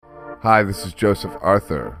Hi, this is Joseph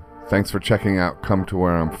Arthur. Thanks for checking out Come to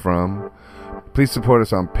Where I'm From. Please support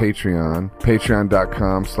us on Patreon,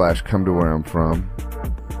 patreon.com/come to where I'm from.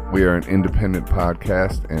 We are an independent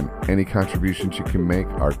podcast, and any contributions you can make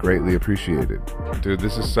are greatly appreciated. Dude,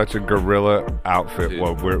 this is such a guerrilla outfit.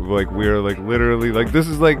 Well, we're literally this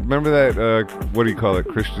is like, remember that what do you call it,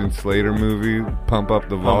 Christian Slater movie, Pump Up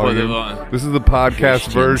the Volume? This is the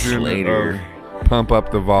podcast version of Pump Up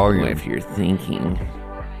the Volume. If you're thinking,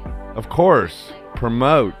 of course,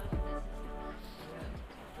 promote.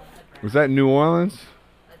 Was that New Orleans?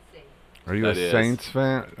 Are you a Saints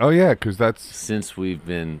fan? Oh, yeah, because that's... Since we've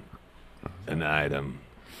been an item,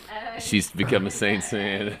 she's become a Saints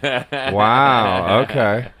fan. Wow,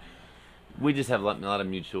 okay. We just have a lot of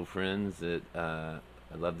mutual friends that I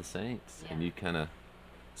love the Saints, and you kind of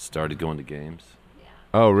started going to games.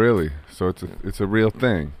 Oh, really? So it's a real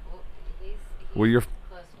thing. Well, you're...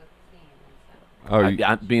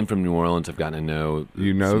 Being from New Orleans, I've gotten to know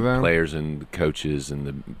them? Players and the coaches and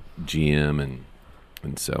the GM,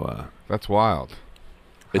 and so that's wild.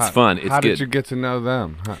 It's fun. It's how good. Did you get to know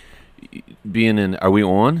them? Being in, are we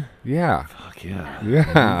on? Yeah. Fuck yeah.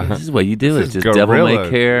 Yeah. This is what you do. It's just guerrilla. devil may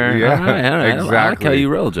care. Yeah, all right. exactly. I like how you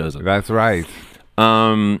roll, Joseph. That's right.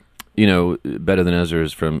 Better Than Ezra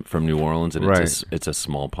is from New Orleans, and right. it's a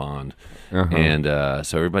small pond. Uh-huh. And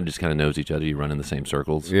so everybody just kind of knows each other. You run in the same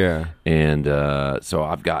circles. Yeah. And so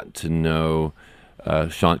I've got to know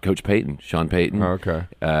Coach Payton. Sean Payton. Oh, okay.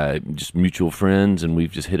 Just mutual friends, and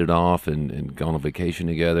we've just hit it off and gone on vacation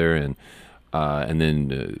together. And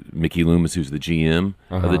then Mickey Loomis, who's the GM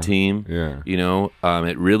of the team. Yeah.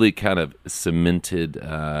 It really kind of cemented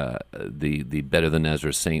the Better Than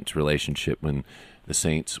Ezra Saints relationship when the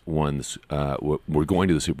Saints were going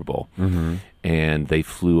to the Super Bowl, and they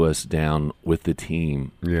flew us down with the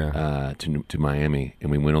team to Miami,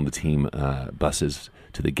 and we went on the team buses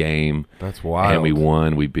to the game. That's wild. And we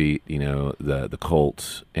won. We beat the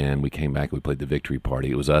Colts, and we came back. We played the victory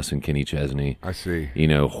party. It was us and Kenny Chesney. I see.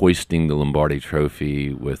 Hoisting the Lombardi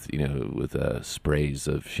Trophy with sprays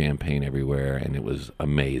of champagne everywhere, and it was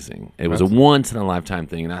amazing. It was a once in a lifetime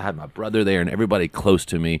thing, and I had my brother there and everybody close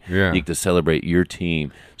to me. Yeah. You get to celebrate your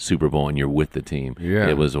team Super Bowl, and you're with the team. Yeah.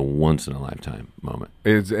 It was a once in a lifetime moment.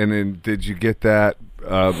 Did you get that?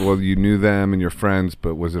 You knew them and your friends,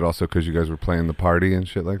 but was it also because you guys were playing the party and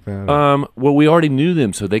shit like that? Well, we already knew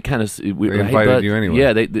them, so they kind of they invited you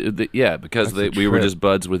anyway. Yeah, because we were just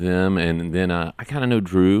buds with them, and then I kind of know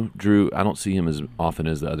Drew. Drew, I don't see him as often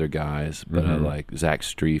as the other guys, but I like Zach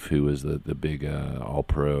Streif, who was the big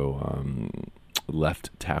All-Pro left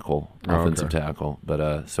tackle, offensive tackle.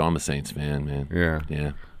 But so I'm a Saints fan, man.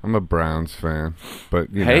 Yeah. I'm a Browns fan,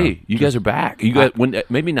 but you guys are back. You guys,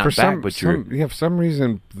 maybe not back, but you're. For some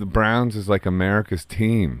reason, the Browns is like America's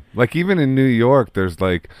team. Like even in New York, there's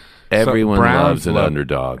like everyone loves an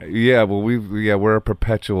underdog. Yeah, well, we're a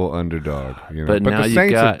perpetual underdog. But now the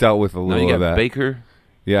Saints have dealt with a little of that. Baker.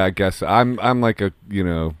 Yeah, I guess I'm like a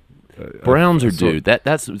Browns are dude.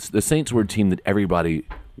 That's the Saints were a team that everybody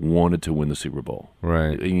wanted to win the Super Bowl.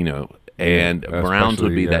 Right. And Browns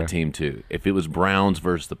would be that team too. If it was Browns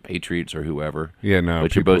versus the Patriots or whoever. Yeah, no.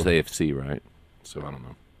 But you're both AFC, right? So I don't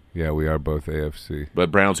know. Yeah, we are both AFC.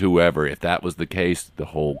 But Browns, whoever, if that was the case, the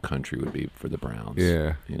whole country would be for the Browns.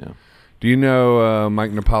 Yeah. Do you know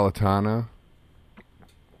Mike Napolitano?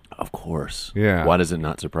 Of course. Yeah. Why does it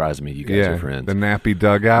not surprise me? You guys are friends. The Nappy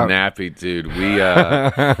dugout. Nappy, dude.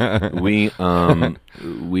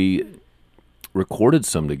 We recorded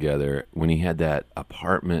some together when he had that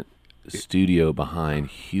apartment studio behind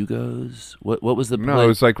Hugo's. What was the place? No, it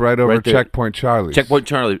was like right over Checkpoint Charlie. Checkpoint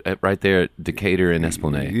Charlie, right there at Decatur and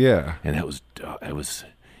Esplanade. Yeah. And that was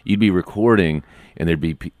you'd be recording and there'd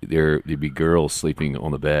be girls sleeping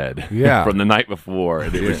on the bed from the night before,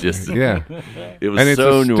 and it was just it was and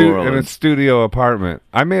so New Orleans. And it's studio apartment.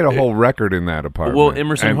 I made a whole record in that apartment. Well,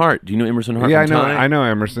 Emerson Hart. Do you know Emerson Hart? Yeah, I know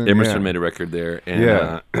Emerson. Emerson made a record there,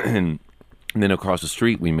 and and then across the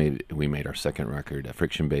street, we made our second record,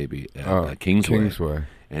 Friction Baby, at Kingsway.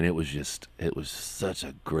 And it was such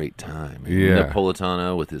a great time. Yeah.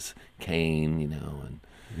 Napolitano with his cane, and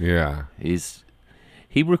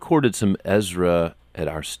he recorded some Ezra at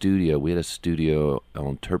our studio. We had a studio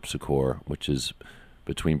on Terpsichore, which is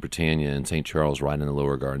between Britannia and St. Charles, right in the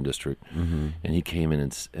Lower Garden District. Mm-hmm. And he came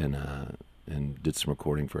in and did some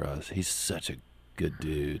recording for us. He's such a good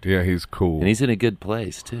dude. Yeah, he's cool, and he's in a good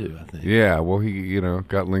place too, I think. Yeah, well, he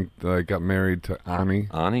got married to Ani.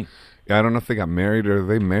 Yeah, I don't know if they got married or are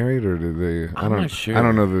they married or did they? I'm not sure. I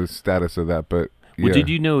don't know the status of that, but Well, did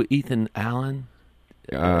you know Ethan Allen?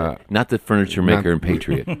 Not the furniture maker and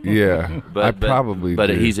patriot. Yeah, I probably. But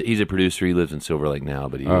do. he's a producer. He lives in Silver Lake now,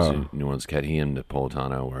 but he was a New Orleans cat. He and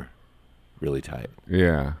Napolitano were really tight.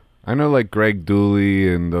 Yeah, I know like Greg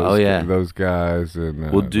Dooley and those guys.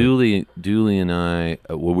 And well, Dooley and I,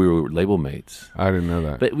 we were label mates. I didn't know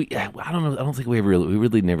that. But I don't know. I don't think we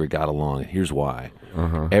really never got along. Here's why.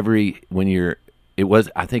 Uh-huh.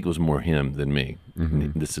 I think it was more him than me.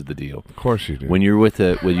 Mm-hmm. This is the deal. Of course you do. When you're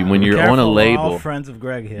when you're on a label, we're all friends of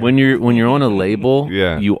Greg here. When you're on a label,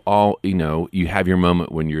 yeah. you have your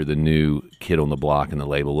moment when you're the new kid on the block and the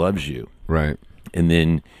label loves you, right? And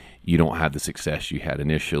then you don't have the success you had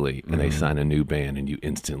initially, and they sign a new band, and you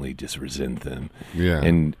instantly just resent them. Yeah,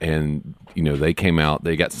 and they came out,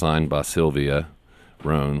 they got signed by Sylvia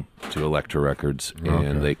Rhone to Elektra Records,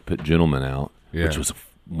 and they put Gentleman out, which was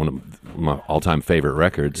one of my all-time favorite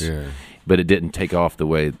records. Yeah. But it didn't take off the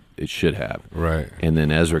way it should have. Right. And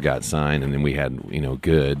then Ezra got signed, and then we had,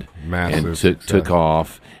 Good. Massive and took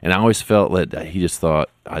off. And I always felt that he just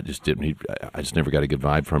thought, I just never got a good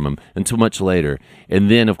vibe from him until much later.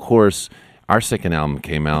 And then, of course, our second album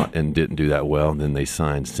came out and didn't do that well. And then they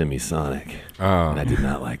signed Semisonic. Oh. And I did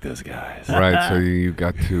not like those guys. Right, so you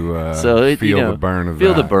got to feel the burn of that.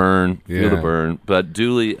 Feel the burn. But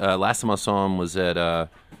Dooley, last time I saw him was at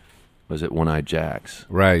One Eye Jack's.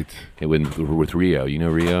 Right. With Rio. You know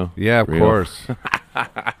Rio? Yeah, of course.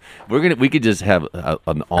 We could just have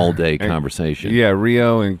an all-day conversation. Yeah,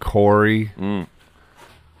 Rio and Corey.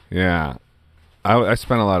 Yeah. I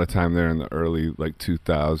spent a lot of time there in the early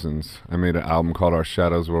 2000s. I made an album called Our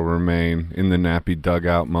Shadows Will Remain, in the Nappy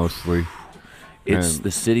Dugout mostly.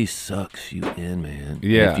 The city sucks you in, man.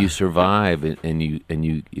 Yeah. And if you survive and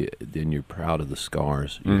then you're proud of the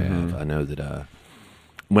scars you have. I know that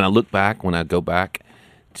when I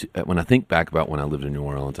think back about when I lived in New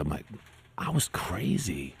Orleans, I'm like, I was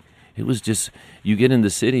crazy. It was just, you get in the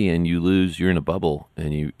city and you're in a bubble,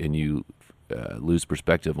 and you lose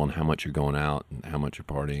perspective on how much you're going out and how much you're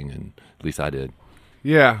partying, and at least I did.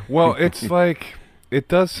 Yeah, well, it's like, it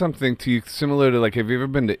does something to you similar to, have you ever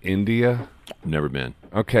been to India? Never been.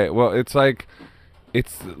 Okay, well, it's like a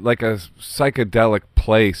psychedelic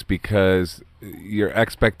place because your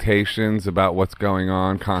expectations about what's going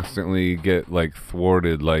on constantly get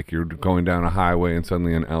thwarted. Like you're going down a highway and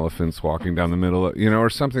suddenly an elephant's walking down the middle of, or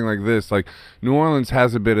something like this. Like New Orleans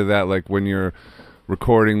has a bit of that, like when you're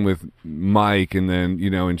recording with Mike and then,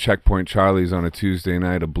 in Checkpoint Charlie's on a Tuesday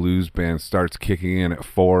night, a blues band starts kicking in at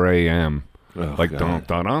 4 a.m. Oh, like dun,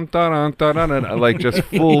 dun, dun, dun, dun, dun, dun, like just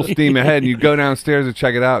full steam ahead, and you go downstairs to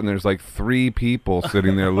check it out, and there's 3 people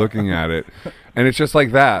sitting there looking at it, and it's just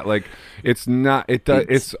like that. Like it's not.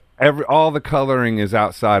 It's all the coloring is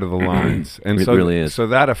outside of the lines, and it really is. So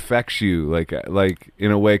that affects you like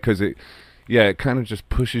in a way because it kind of just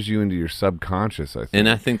pushes you into your subconscious. I think, and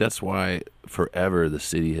I think that's why forever the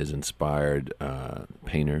city has inspired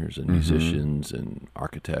painters and musicians and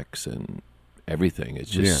architects and everything.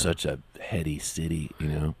 It's just such a heady city,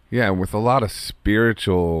 Yeah, and with a lot of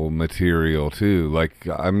spiritual material too. Like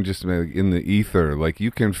I'm just in the ether. Like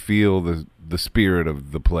you can feel the spirit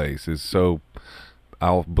of the place is so.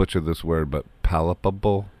 I'll butcher this word, but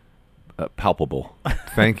palpable. Palpable.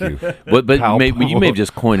 Thank you. But you may have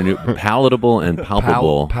just coined it. Palatable and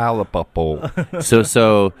palpable. Palpable.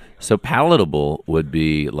 So palatable would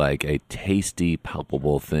be like a tasty,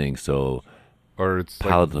 palpable thing. So. Or it's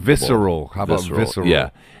visceral. How about visceral? Yeah.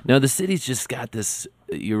 No, the city's just got this.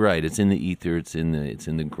 You're right. It's in the ether. It's in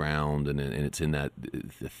the ground, and it's in the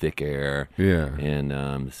thick air. Yeah. And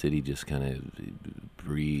the city just kind of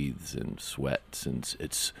breathes and sweats, and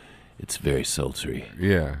it's very sultry.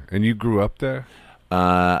 Yeah. And you grew up there?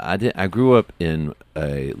 I did. I grew up in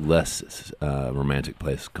a less romantic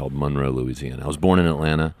place called Monroe, Louisiana. I was born in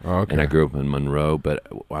Atlanta, and I grew up in Monroe, but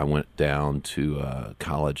I went down to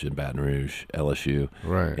college in Baton Rouge, LSU,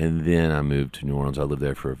 right, and then I moved to New Orleans. I lived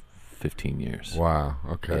there for 15 years. Wow.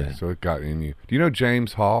 Okay, so it got in you. Do you know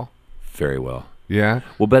James Hall? Very well. Yeah.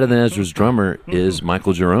 Well, Better Than Ezra's drummer is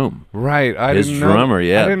Michael Jerome. Right. His drummer.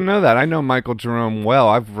 Yeah. I didn't know that. I know Michael Jerome well.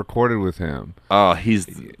 I've recorded with him. Oh, he's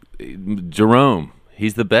Jerome.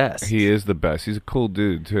 He's the best. He is the best. He's a cool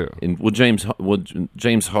dude too. And James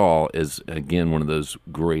Hall is again one of those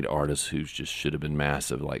great artists who just should have been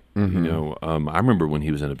massive. Like I remember when he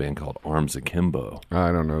was in a band called Arms Akimbo.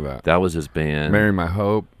 I don't know that. That was his band. Marry My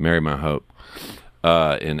Hope. In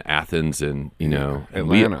Athens, and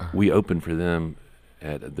Atlanta. We opened for them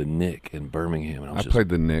at the Nick in Birmingham. And I played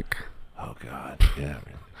the Nick. Oh God, yeah.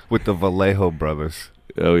 With the Vallejo brothers.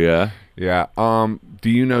 Oh yeah. Yeah. Do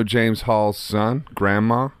you know James Hall's son,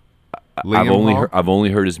 Grandma? Liam I've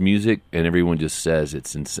only heard his music, and everyone just says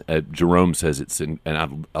it's Jerome says and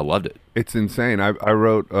I loved it. It's insane. I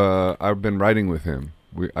wrote. I've been writing with him.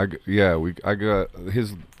 I got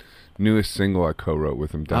his newest single. I co-wrote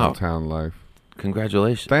with him, Downtown Life.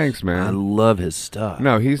 Congratulations! Thanks, man. I love his stuff.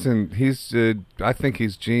 No, I think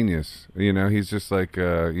he's genius. He's just like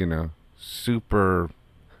super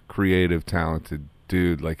creative, talented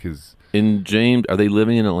dude. Like his. And James, are they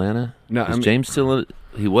living in Atlanta? No, is James still?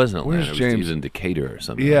 He was in Atlanta. Where's James? He was in Decatur or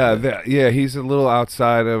something. Yeah, like he's a little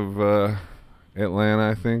outside of Atlanta,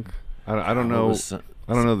 I think. I don't know.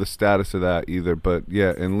 I don't know the status of that either. But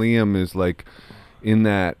yeah, and Liam is like in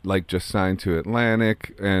that, like just signed to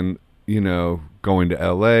Atlantic, and going to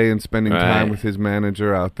L.A. and spending time with his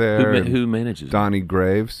manager out there. Who manages? Donnie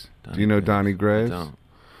Graves. Do you know Donnie Graves? I don't.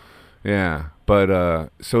 Yeah, but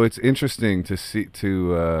so it's interesting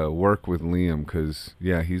to work with Liam because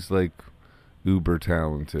he's like uber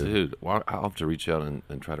talented. Dude, well, I'll have to reach out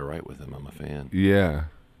and try to write with him. I'm a fan. Yeah.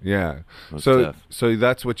 So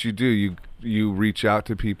that's what you do. You reach out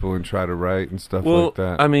to people and try to write and stuff like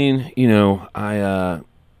that. I mean,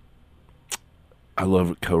 I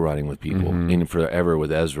love co-writing with people. And forever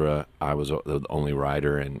with Ezra, I was the only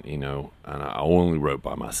writer, and I only wrote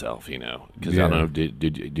by myself. Because I don't know,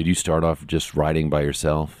 did you start off just writing by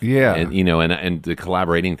yourself? Yeah, and and the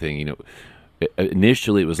collaborating thing.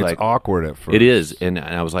 Initially, it was it's awkward at first. It is, and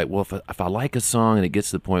I was like, well, if I like a song and it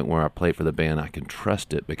gets to the point where I play it for the band, I can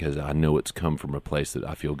trust it because I know it's come from a place that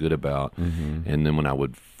I feel good about. And then when I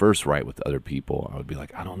would first write with other people, I would be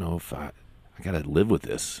like, I don't know if I got to live with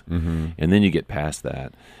this. And then you get past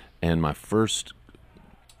that. And my first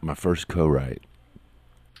co-write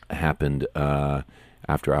happened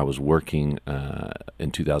after I was working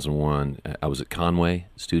in 2001. I was at Conway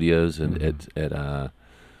Studios and at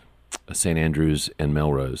St. Andrews and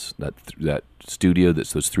Melrose, that studio,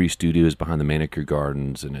 that's those 3 studios behind the Manicure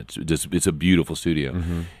Gardens, and it's a beautiful studio.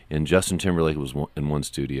 And Justin Timberlake was in one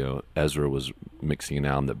studio. Ezra was mixing an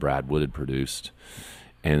album that Brad Wood had produced,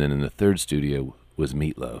 and then in the third studio was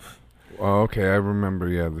Meatloaf. Oh, okay, I remember.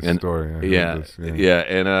 The story.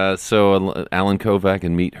 And so Alan Kovac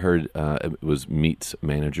and Meat heard it was Meat's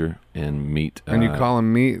manager, and Meat. And you call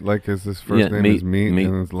him Meat, like his first name is Meat,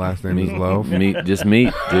 and his last name is Loaf. Meat, just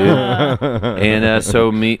Meat, dude. And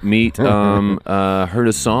so Meat heard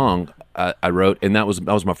a song I wrote, and that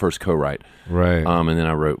was my first co-write. Right. And then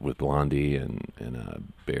I wrote with Blondie and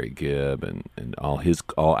Barry Gibb and all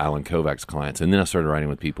Alan Kovac's clients, and then I started writing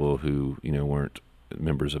with people who weren't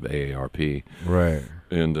members of AARP, right?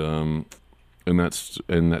 And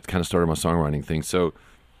that kind of started my songwriting thing. So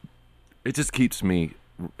it just keeps me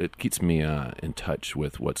in touch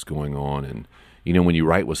with what's going on. And when you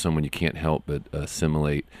write with someone, you can't help but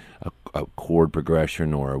assimilate a chord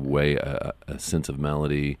progression or a sense of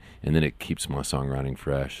melody, and then it keeps my songwriting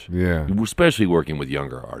fresh. Yeah, especially working with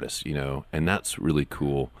younger artists, and that's really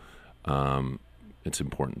cool. It's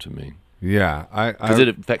important to me. Yeah, because it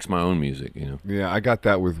affects my own music, Yeah, I got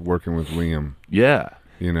that with working with Liam. Yeah,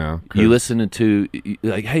 you listen to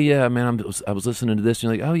like, hey, yeah, man, I was listening to this,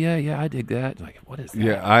 and you're like, oh yeah, I dig that. Like, what is that?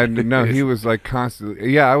 Yeah, I know he was like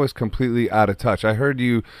constantly. Yeah, I was completely out of touch. I heard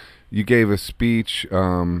you gave a speech.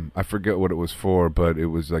 I forget what it was for, but it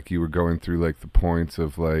was like you were going through like the points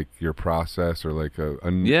of like your process or like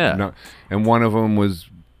and one of them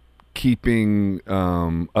was keeping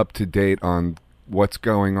up to date on what's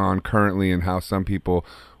going on currently and how some people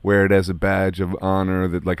wear it as a badge of honor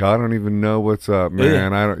that like I don't even know what's up,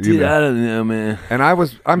 man. I don't know, man. And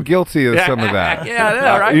I'm guilty of some of that. Yeah, I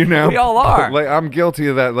know, right? We all are. Like I'm guilty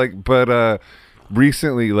of that. Like, but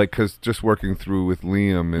recently, like, because just working through with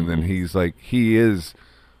Liam, and then he's like he is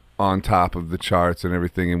on top of the charts and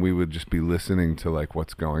everything, and we would just be listening to like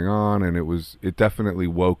what's going on, and it definitely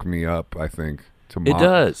woke me up. I think to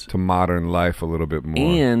modern life a little bit more.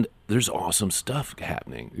 And there's awesome stuff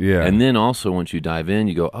happening. Yeah. And then also once you dive in,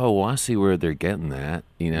 you go, oh, well, I see where they're getting that,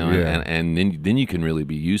 and then you can really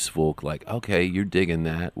be useful. Like, okay, you're digging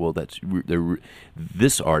that. Well,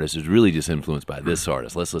 this artist is really just influenced by this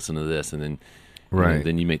artist. Let's listen to this, and then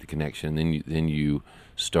then you make the connection. Then you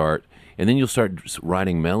start, and then you'll start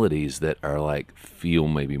writing melodies that are like feel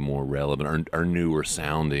maybe more relevant or newer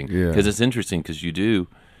sounding. Yeah. Because it's interesting because you do.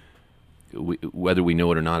 Whether we know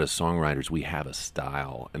it or not, as songwriters, we have a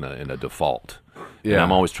style and a default. Yeah. And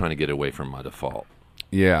I'm always trying to get away from my default.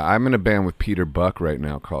 Yeah, I'm in a band with Peter Buck right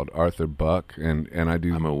now called Arthur Buck, and I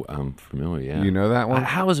do. I'm familiar. Yeah, you know that one.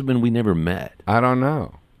 How has it been we never met? I don't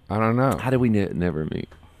know. How did we never meet?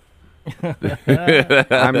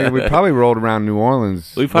 I mean, we probably rolled around New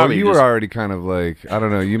Orleans. We probably you just- were already kind of like, I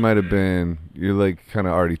don't know. You might have been. You like kind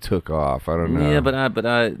of already took off. I don't know. Yeah, but I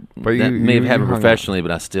that you- may have you happened hung out. professionally,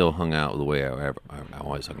 but I still hung out the way I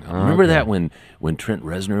always hung out. Oh, Remember okay. that when Trent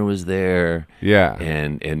Reznor was there, Yeah.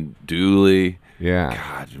 and Dooley. Yeah.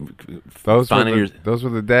 God, Those were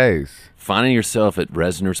the days. finding yourself at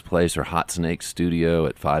Reznor's place or Hot Snake Studio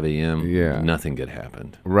at 5 a.m. Yeah. Nothing good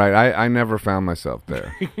happened. Right. I never found myself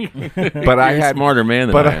there. But I You're a had smarter man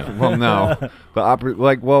than but I am. well, no.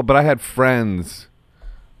 But I had friends,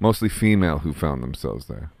 mostly female, who found themselves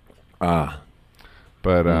there. Ah,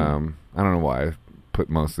 But I don't know why I put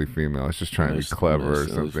mostly female. I was just trying to be clever or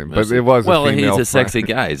something. But mostly- it was well, a female he's a sexy friend.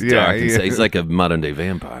 guy. He's Yeah, dark. yeah. He's like a modern day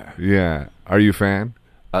vampire. Yeah. Are you a fan?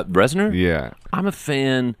 Reznor? Yeah. I'm a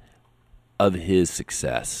fan of his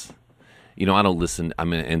success. You know, I don't listen. I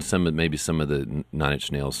mean, and maybe some of the Nine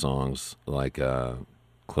Inch Nails songs, like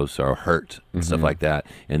 "Closer" or "Hurt" and stuff like that,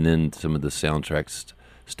 and then some of the soundtracks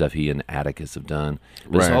stuff he and Atticus have done.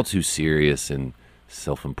 But it's Right. all too serious and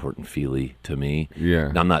self-important, feely to me.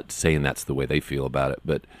 Yeah. Now, I'm not saying that's the way they feel about it,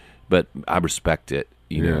 but I respect it.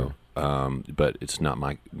 You Yeah. know. But it's not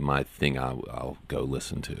my thing. I'll go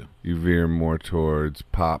listen to. You veer more towards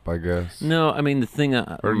pop, I guess. No, I mean the thing.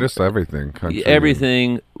 Or just everything. Country.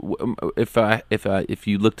 Everything. If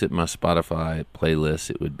you looked at my Spotify playlist,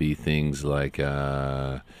 it would be things like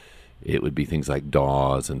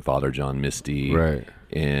Dawes and Father John Misty, Right.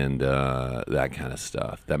 and that kind of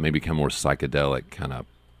stuff. That may become more psychedelic, kind of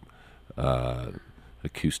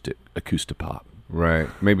acoustic pop. Right.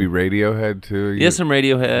 Maybe Radiohead too. Yeah, some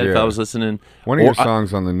Radiohead. If Yeah. I was listening, One of your Or I-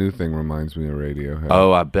 songs on the new thing reminds me of Radiohead.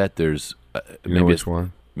 Oh, I bet there's. you know which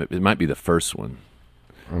one? It might be the first one.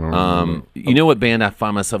 I don't remember. You know what band I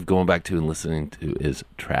find myself going back to and listening to is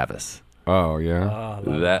Travis. Oh yeah.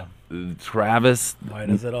 That Travis. Why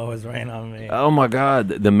does it always rain on me? Oh my God,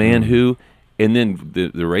 the man who, and then the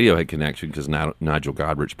Radiohead connection because Nigel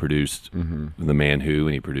Godrich produced the Man Who,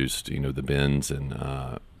 and he produced the Bends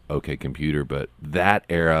and OK Computer, but that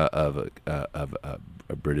era of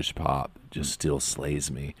a British pop just still slays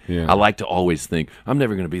me. Yeah. I like to always think I'm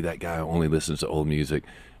never going to be that guy who only listens to old music,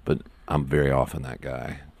 but I'm very often that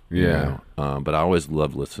guy. Yeah. But I always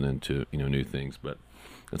love listening to new things. But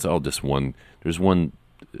it's all just one. There's one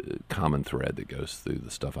common thread that goes through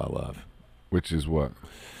the stuff I love. Which is what?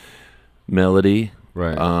 Melody,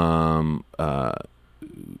 Right.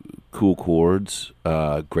 cool chords,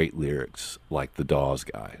 great lyrics, like the Dawes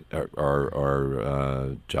guy,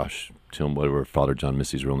 or Josh Tim, whatever Father John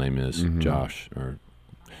Misty's real name is, Josh, or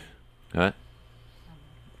what?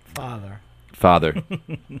 Father.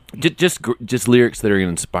 just lyrics that are going to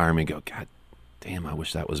inspire me. And go, God damn, I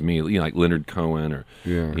wish that was me. Like Leonard Cohen, or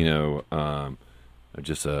Yeah.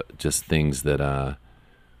 just things that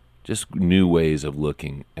just new ways of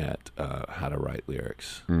looking at how to write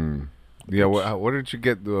lyrics. Yeah. What did you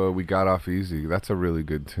get? We Got Off Easy. That's a really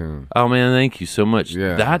good tune. Oh man, thank you so much.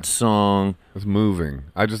 Yeah. That song. It's moving.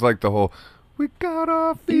 I just like the whole. We got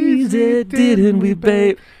off easy, Easy, didn't we,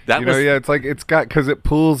 babe? That You know, was yeah, it's like it's got because it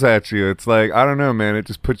pulls at you. It's like I don't know, man. It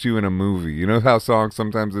just puts you in a movie. You know how songs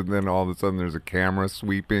sometimes, and then all of a sudden there's a camera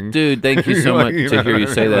sweeping. dude. Thank you so Like, much you to know hear you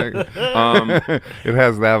what I say mean? that. It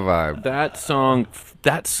has that vibe.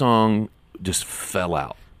 That song just fell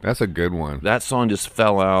out. That's a good one. That song just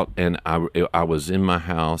fell out, and I was in my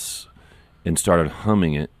house and started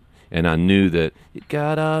humming it, and I knew that it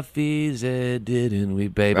got off easy, didn't we,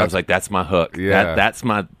 babe? I was like, that's my hook. Yeah. That's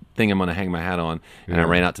my thing I'm going to hang my hat on. And I Yeah.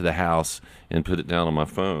 ran out to the house and put it down on my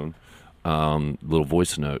phone, little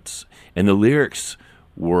voice notes. And the lyrics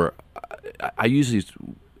were, I usually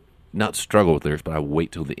not struggle with lyrics, but I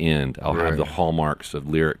wait till the end. I'll Right. have the hallmarks of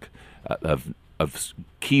lyric, of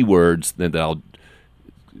keywords that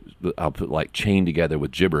I'll put like chained together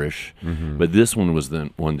with gibberish, but this one was the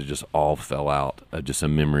one that just all fell out. Just a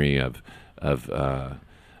memory of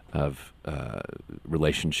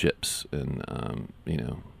relationships and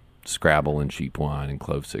Scrabble and cheap wine and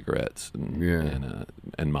clove cigarettes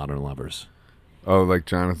and modern lovers. Oh, like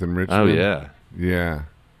Jonathan Richman. Oh yeah, Yeah.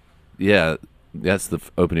 yeah. That's the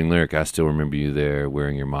opening lyric. I still remember you there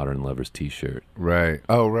wearing your Modern Lovers T-shirt, Right.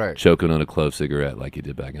 Oh, right. choking on a clove cigarette like you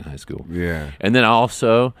did back in high school. Yeah. And then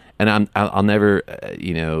also, and I'll never,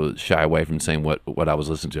 shy away from saying what I was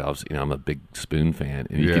listening to. I'm a big Spoon fan,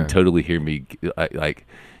 and you Yeah. can totally hear me,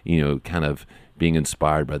 kind of being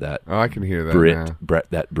inspired by that Oh, I can hear that now.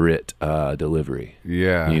 Brit delivery.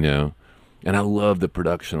 Yeah. And I love the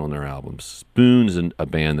production on their albums. Spoon is a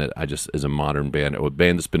band that I just, is a modern band, or a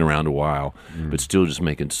band that's been around a while, but still just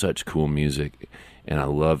making such cool music. And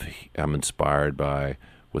I'm inspired by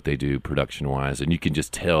what they do production wise, and you can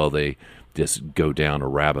just tell they just go down a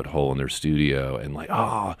rabbit hole in their studio and like,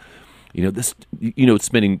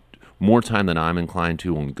 spending more time than I'm inclined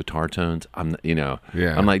to on guitar tones. I'm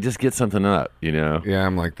like, just get something up, Yeah,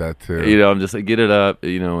 I'm like that too. I'm just like, get it up, but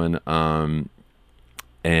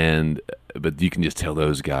you can just tell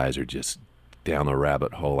those guys are just down the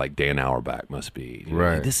rabbit hole like Dan Auerbach must be.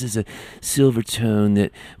 Right. This is a silver tone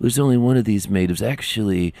that there's only one of these made. It was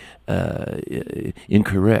actually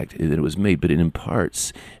incorrect that it was made, but it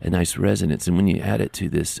imparts a nice resonance. And when you add it to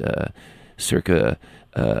this circa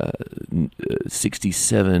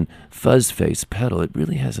 67 fuzz face pedal, it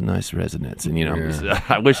really has a nice resonance. And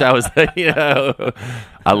I wish I was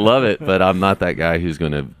I love it, but I'm not that guy who's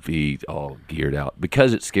going to be all geared out,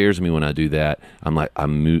 because it scares me when I do that. I'm like,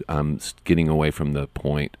 I'm getting away from the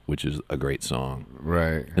point, which is a great song,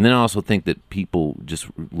 right? And then I also think that people just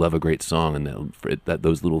love a great song, and that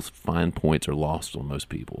those little fine points are lost on most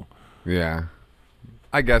people. Yeah,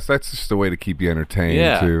 I guess that's just a way to keep you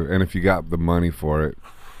entertained too. And if you got the money for it,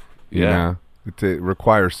 you know, it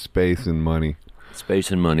requires space and money.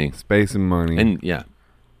 Space and money. Space and money. And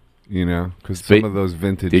because some of those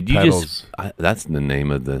vintage pedals. That's the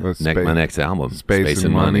name of my next album. Space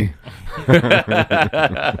and money.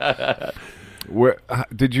 Where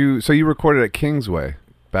did you? So you recorded at Kingsway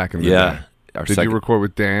back in the day. Did you record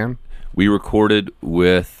with Dan? We recorded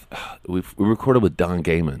with we recorded with Don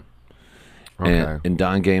Gayman. Okay. And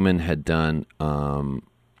Don Gayman had done,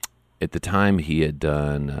 at the time, he had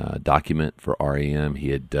done Document for REM.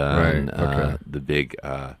 He had done the big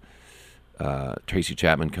Tracy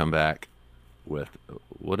Chapman comeback with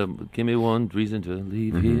Give Me One Reason to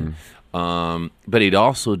Leave Here. But he'd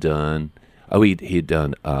also done, he had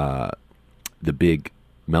done the big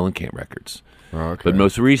Mellencamp records. Okay. But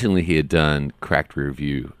most recently, he had done Cracked Rear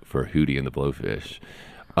View for Hootie and the Blowfish.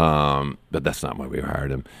 But that's not why we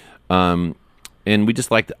hired him. And we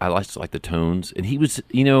just I just liked the tones. And he was,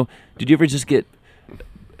 did you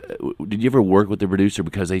ever work with the producer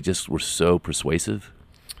because they just were so persuasive?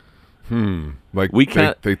 Like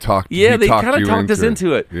they talked. Yeah, they kind of talked us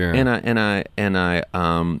into it. Yeah. And I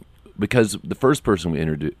because the first person we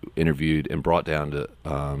interviewed and brought down to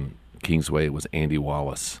Kingsway was Andy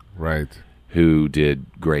Wallace, right? Who did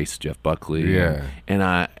Grace, Jeff Buckley. Yeah. And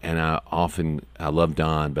I love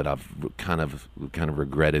Don, but I've kind of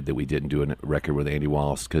regretted that we didn't do a record with Andy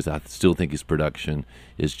Wallace, because I still think his production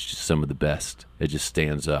is just some of the best. It just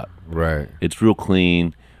stands up. Right. It's real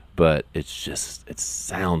clean, but it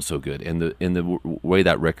sounds so good. And the way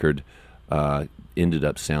that record ended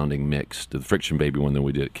up sounding mixed, the Friction Baby one that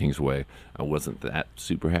we did at Kingsway, I wasn't that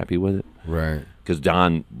super happy with it. Right. Because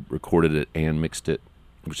Don recorded it and mixed it,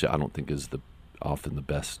 which I don't think is often the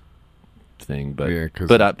best thing, but I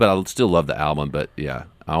still love the album. But I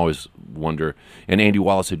always wonder. And Andy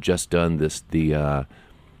Wallace had just done the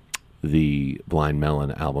Blind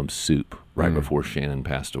Melon album Soup right before Shannon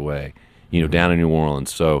passed away, down in New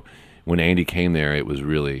Orleans. So when Andy came there, it was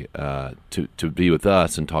really to be with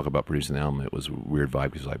us and talk about producing the album. It was a weird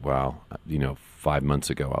vibe, because like, wow, 5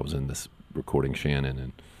 months ago I was in this recording Shannon.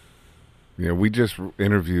 And yeah, we just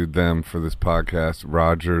interviewed them for this podcast,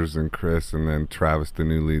 Rogers and Chris, and then Travis, the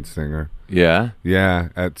new lead singer. Yeah? Yeah,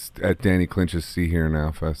 at Danny Clinch's See Here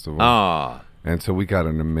Now festival. Ah. And so we got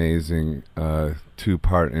an amazing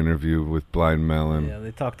 2-part interview with Blind Melon. Yeah, they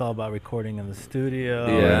talked all about recording in the studio.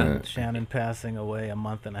 Yeah. And Shannon passing away a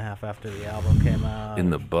month and a half after the album came out. In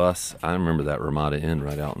the bus. I remember that Ramada Inn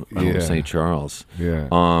right out in St. Charles. Yeah.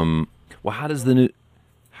 Well, how is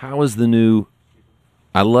the new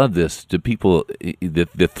I love this. Do people,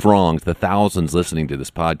 the throngs, the thousands listening to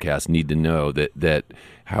this podcast need to know that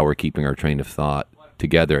how we're keeping our train of thought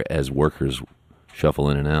together as workers shuffle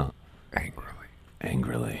in and out.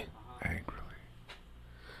 Angrily.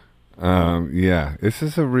 Yeah, this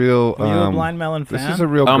is a real. Are you a Blind Melon fan? This is a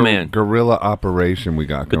real guerrilla operation we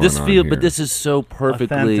got going on here. But this is so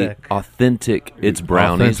perfectly authentic. It's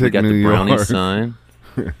brownies. We got New the brownie York. sign.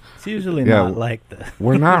 It's usually not like that.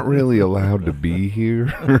 We're not really allowed to be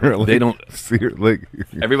here. They don't.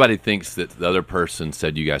 Everybody thinks that the other person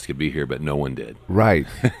said you guys could be here, but no one did. Right.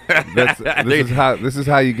 This is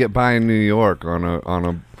how you get by in New York on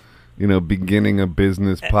a beginning a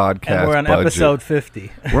business podcast. And we're on budget. episode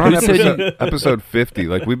 50. We're on episode 50.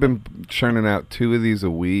 Like, we've been churning out 2 of these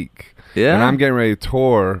a week. Yeah. And I'm getting ready to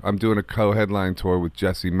tour. I'm doing a co-headline tour with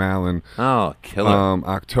Jesse Malin. Oh, killer.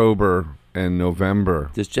 October and November.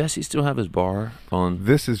 Does Jesse still have his bar on?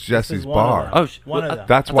 This is Jesse's bar. One of them.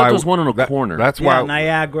 That's why there was one on a corner. That's why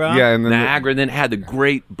Niagara. Yeah, and then Niagara. Then had the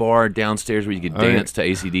great bar downstairs where you could dance to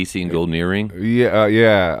AC/DC and Golden Earring.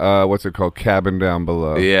 Yeah. What's it called? Cabin Down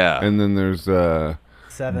Below. Yeah. And then there's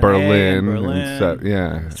 7A Berlin, in Berlin.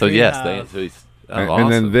 yeah. So yes, Treehouse.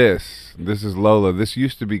 And then this is Lola. This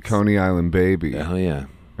used to be Coney Island Baby, Oh yeah,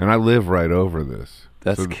 and I live right over this.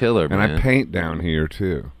 that's killer, And man. I paint down here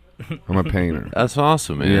too. I'm a painter. That's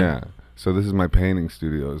awesome, man. Yeah. So this is my painting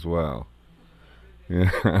studio as well.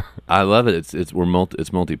 Yeah. I love it. It's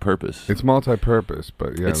multi-purpose. It's multi-purpose,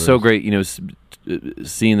 but yeah. It's so there's- great,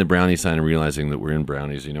 seeing the Brownie sign and realizing that we're in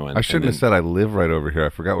Brownies. And, I shouldn't have said I live right over here. I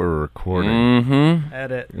forgot we were recording. Mm-hmm.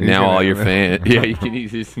 Edit. Now all your Yeah. fans, yeah, you can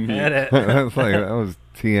use me. Edit. That's like that was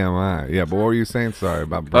TMI. Yeah, but what were you saying? Sorry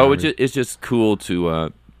about Oh, Brownies. it's just cool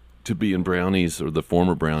to be in Brownies or the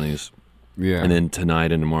former Brownies. Yeah. And then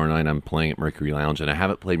tonight and tomorrow night I'm playing at Mercury Lounge, and I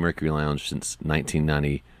haven't played Mercury Lounge since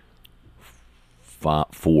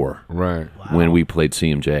 1994 right. when we played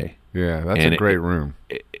CMJ. Yeah, that's And a great room.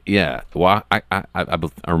 Yeah, well, I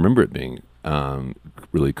remember it being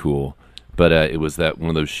really cool, but it was that one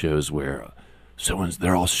of those shows where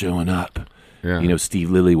they're all showing up. Yeah. Steve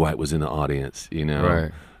Lillywhite was in the audience.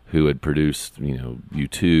 Right. Who had produced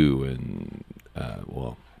U2 and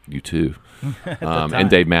U2 and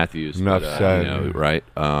Dave Matthews. Enough said. Right?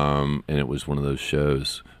 And it was one of those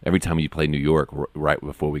shows. Every time you played New York, right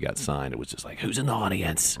before we got signed, it was just like, who's in the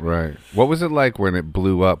audience? Right. What was it like when it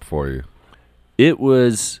blew up for you? It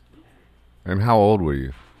was. And how old were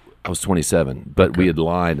you? I was 27, but we had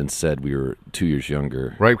lied and said we were 2 years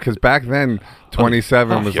younger. Right, because back then,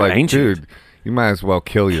 27 was you're like, ancient. dude, you might as well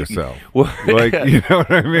kill yourself. Well, Like, you know what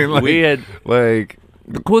I mean? Like,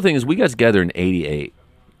 the cool thing is we got together in '88,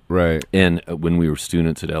 right, and when we were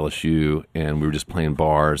students at LSU, and we were just playing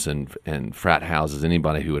bars and frat houses,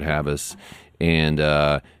 anybody who would have us. And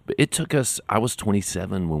but it took us. I was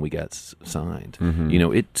 27 when we got signed.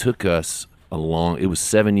 Mm-hmm. It took us it was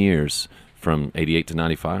 7 years from '88 to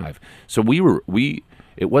 '95. So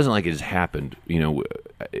it wasn't like it just happened.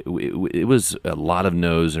 It was a lot of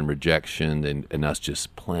no's and rejection, and us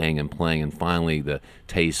just playing, and finally the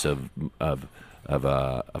taste of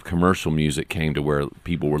commercial music came to where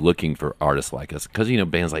people were looking for artists like us, because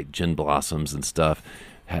bands like Gin Blossoms and stuff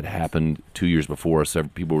had happened 2 years before, so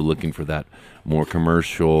people were looking for that more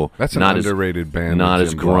commercial. That's an not underrated band. not with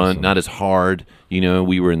as Jim grunt, Blossom. not as hard.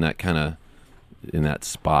 We were in that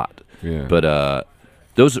spot. Yeah. But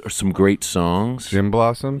those are some great songs. Jim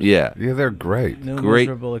Blossoms? Yeah. Yeah, they're great. New Great-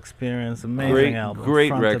 Miserable Experience. Amazing album. great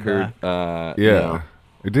front to record. back. Yeah.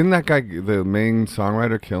 Didn't that guy, the main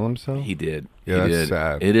songwriter, kill himself? He did. Yeah, he that's did.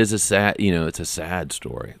 sad. It is a sad, it's a sad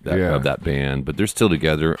story Yeah. of that band, but they're still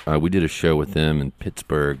together. We did a show with them in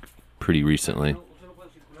Pittsburgh pretty recently.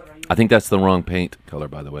 I think that's the wrong paint color,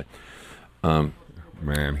 by the way.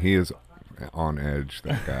 Man, he is on edge,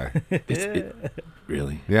 that guy.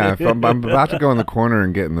 Really? Yeah, if I'm about to go in the corner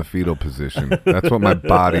and get in the fetal position. That's what my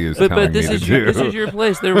body is telling But me this to is do. this is your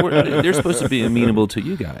place. They're supposed to be amenable to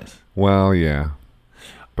you guys. Well, yeah.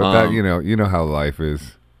 But that, you know how life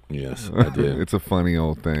is. Yes, I do. It's a funny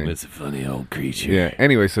old thing. It's a funny old creature. Yeah.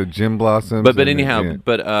 Anyway, so Jim Blossoms. But and- anyhow,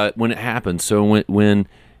 yeah. when it happened, so when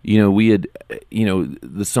we had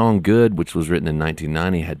the song "Good," which was written in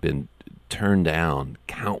 1990, had been turned down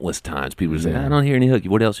countless times. People would say, Yeah. "I don't hear any hook.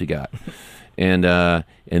 What else you got?" and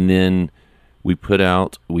then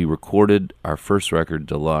we recorded our first record,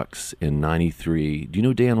 Deluxe, in '93. Do you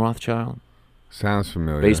know Dan Rothschild? Sounds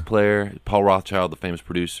familiar. Bass player, Paul Rothschild, the famous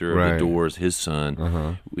producer of Right. The Doors, his son.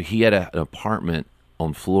 Uh-huh. He had an apartment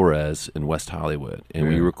on Flores in West Hollywood, and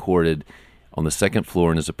we Yeah. recorded on the second floor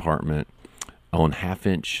in his apartment on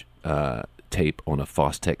half-inch tape on a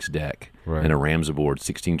Fostex deck Right. and a Ramza board.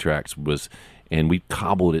 16 tracks and we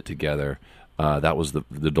cobbled it together. That was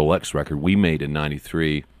the Deluxe record we made in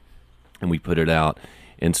 '93, and we put it out.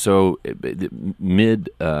 And so mid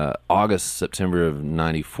August, September of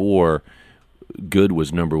 '94. Good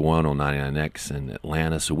was number one on 99X in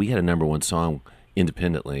Atlanta, so we had a number one song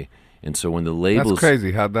independently. And so when the labels That's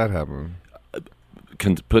crazy. How'd that happen?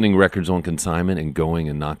 putting records on consignment and going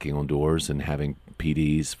and knocking on doors and having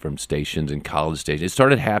PDs from stations and college stations, it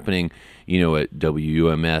started happening, at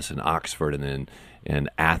WUMS in Oxford, and then in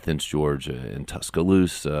Athens, Georgia, and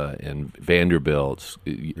Tuscaloosa, and Vanderbilt.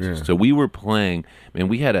 Yeah. So we were playing. Man,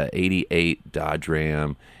 we had a '88 Dodge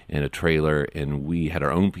Ram and a trailer, and we had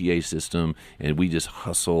our own PA system, and we just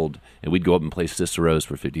hustled, and we'd go up and play Cicero's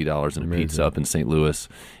for $50 and a Amazing. pizza up in St. Louis.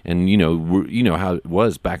 And you know how it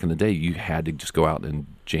was back in the day. You had to just go out and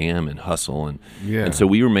jam and hustle, and Yeah. and so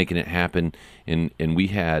we were making it happen, and we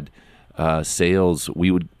had sales.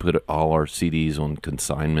 We would put all our CDs on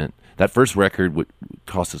consignment. That first record would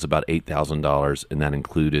cost us about $8,000, and that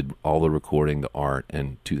included all the recording, the art,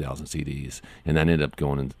 and 2,000 CDs. And that ended up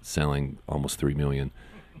going and selling almost 3 million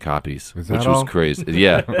copies, Is which that was all? crazy.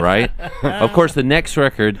 Yeah, right? Of course, the next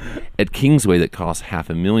record at Kingsway that cost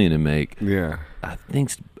 $500,000 to make, Yeah. I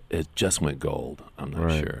think it just went gold. I'm not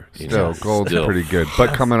Right. sure. You Still, know, gold's still. pretty good,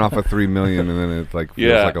 but coming off of 3 million, and then it like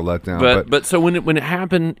feels like a letdown. But so when it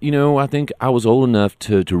happened, you know, I think I was old enough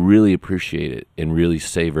to really appreciate it and really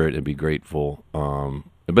savor it and be grateful.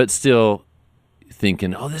 But still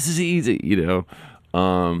thinking, oh, this is easy, you know.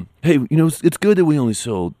 Hey, you know, it's good that we only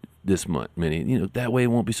sold this many. You know, that way it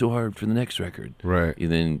won't be so hard for the next record. Right.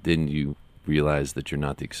 And then you realize that you're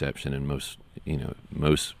not the exception, and most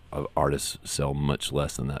artists sell much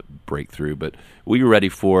less than that breakthrough. But we were ready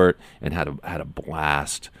for it and had a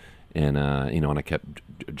blast. And you know, and I kept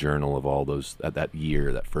a journal of all those that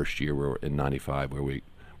first year where in '95 where we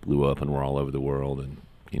blew up and we're all over the world. And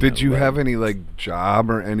did you have any like job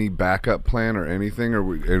or any backup plan or anything, or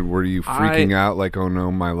were you freaking out like, oh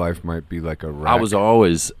no, my life might be like a wreck? I was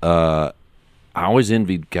always I always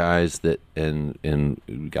envied guys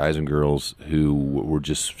and guys and girls who were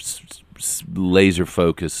just laser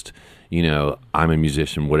focused. You know, I'm a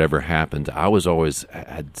musician. Whatever happened, I was always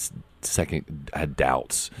had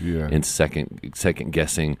doubts and second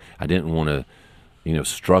guessing. I didn't want to, you know,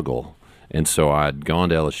 struggle, and so I'd gone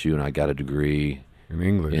to LSU and I got a degree in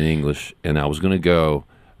English, and I was going to go.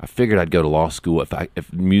 I figured I'd go to law school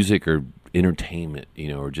if music or entertainment, you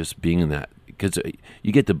know, or just being in that. Because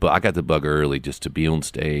you get I got the bug early just to be on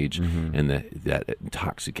stage and that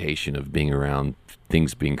intoxication of being around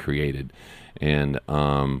things being created, and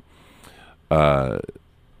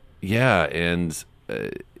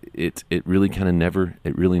it really kind of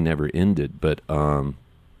never ended. But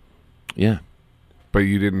yeah. But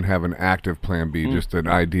you didn't have an active plan B, just an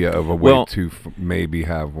idea of a way to maybe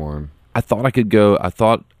have one. I thought I could go. I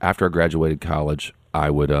thought after I graduated college, I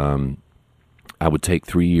would take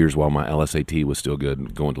 3 years while my LSAT was still good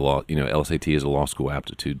and going to law. You know, LSAT is a law school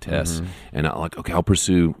aptitude test. And I'm like, okay, I'll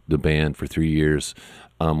pursue the band for 3 years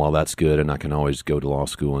while that's good, and I can always go to law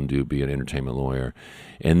school and be an entertainment lawyer.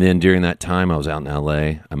 And then during that time, I was out in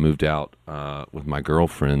L.A. I moved out with my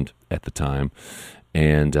girlfriend at the time,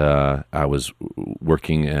 and I was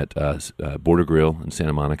working at Border Grill in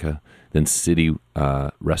Santa Monica, then City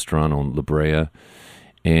Restaurant on La Brea.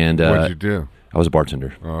 And what'd you do? I was a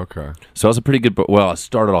bartender. Oh, okay. So I was a pretty good. I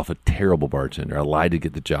started off a terrible bartender. I lied to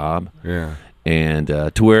get the job. Yeah. And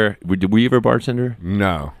to where were you ever a bartender?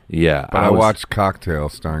 No. Yeah, but I watched Cocktail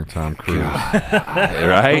starring Tom Cruise.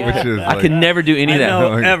 Right? Which is I could never do any of that. I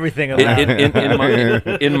know everything about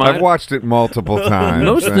it. In my I've watched it multiple times.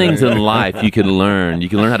 Most things in life you can learn. You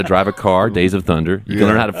can learn how to drive a car, Days of Thunder. You can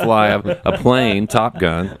learn how to fly a plane, Top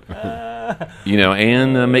Gun. You know,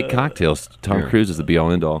 and make cocktails. Tom Cruise is the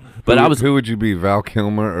be-all, end-all. But who would you be, Val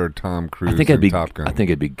Kilmer or Tom Cruise? I think I'd be Top Gun? I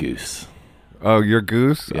think I'd be Goose. Oh, you're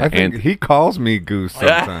Goose? Yeah, I think he calls me Goose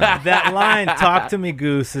sometimes. That line, "Talk to me,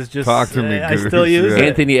 Goose," is just. Talk to me, Goose. I still use it.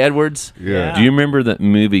 Anthony Edwards. Yeah. Do you remember that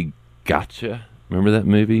movie Gotcha? Remember that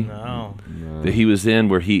movie? No. That he was in,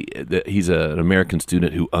 where he's an American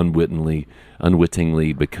student who unwittingly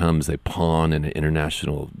becomes a pawn in an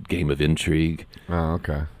international game of intrigue. Oh,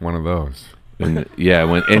 okay. One of those. And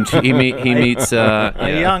he meets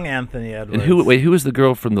A young Anthony Edwards. And who was the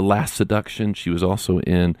girl from The Last Seduction? She was also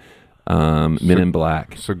in Men in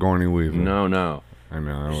Black. Sigourney Weaver. No. I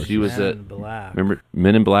know. She was Men in Black. Remember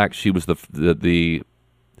Men in Black? She was the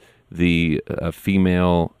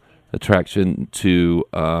female attraction to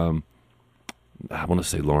I want to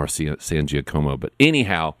say Laura San Giacomo, but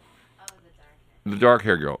anyhow, the dark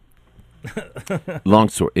hair girl. Long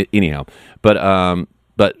story. Anyhow, but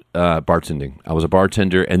bartending. I was a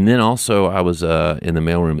bartender, and then also I was in the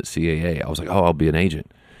mailroom at CAA. I was like, oh, I'll be an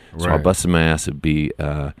agent. So I busted my ass to be.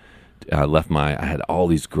 I had all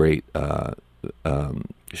these great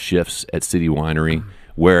shifts at City Winery,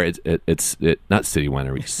 where it's not City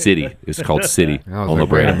Winery. City. It's called City on La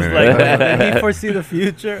Brea. Did he foresee the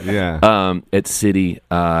future? Yeah. At City,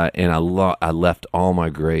 and I left all my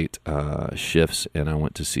great shifts, and I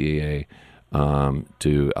went to CAA.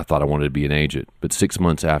 I thought I wanted to be an agent, but 6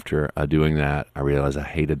 months after doing that, I realized I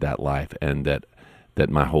hated that life, and that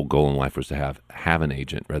my whole goal in life was to have an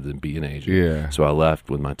agent rather than be an agent. Yeah. So I left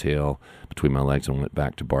with my tail between my legs and went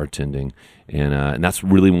back to bartending, and that's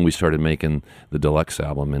really when we started making the deluxe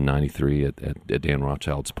album in '93 at Dan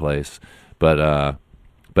Rothschild's place. But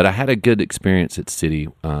I had a good experience at City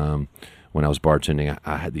when I was bartending.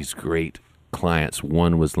 I had these great clients.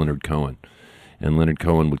 One was Leonard Cohen. And Leonard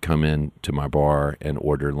Cohen would come in to my bar and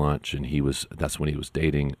order lunch, and that's when he was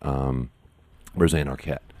dating Roseanne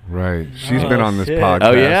Arquette. Right. She's Oh, been on this shit. podcast.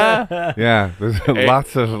 Oh yeah. Yeah. There's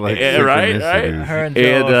lots of like Right. synchronicities. Her and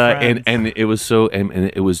Joe are friends. And it was so and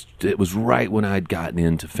it was right when I'd gotten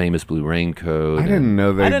into Famous Blue Raincoat. I didn't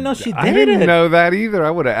know that. I didn't know she I did didn't it. know that either. I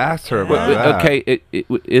would have asked her about that. Okay,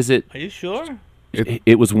 is it? Are you sure?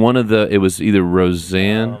 It was one of the. It was either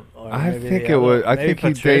Roseanne. Or I maybe think the it other- was. I maybe think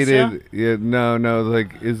he Patricia? dated. Yeah, no,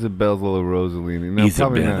 like Isabella Rossellini. No,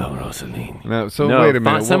 probably Isabella not. Rossellini. No, so No, wait a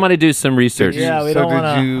minute. somebody do some research. Yeah, we so don't did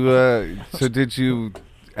wanna- you? So did you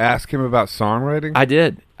ask him about songwriting? I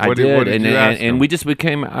did. What did you ask him? And we just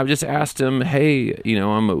became. I just asked him, "Hey, do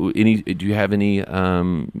you have any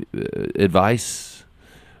advice?"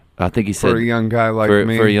 I think he said for a young guy like for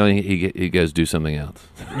me. a young he goes do something else.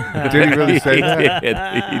 Did he really say that? He did.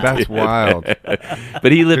 That's wild.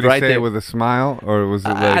 But he lived Did he right say there. it with a smile, or was it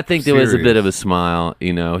like I think there was a bit of a serious? smile.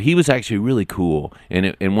 He was actually really cool.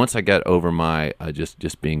 And once I got over my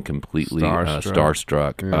just being completely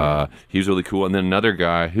starstruck, Yeah. he was really cool. And then another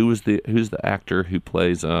guy who's the actor who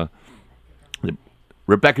plays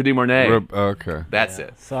Rebecca De Mornay. Okay. That's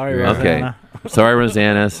it. Sorry, Yeah. Okay. Rosanna. Sorry,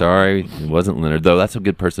 Rosanna. Sorry, it wasn't Leonard. Though that's a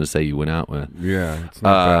good person to say you went out with. Yeah, it's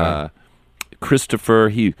not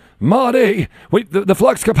Christopher, Marty, wait, the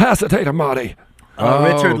flux capacitator, Marty.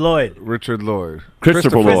 bad. Richard Lloyd. Richard Lloyd.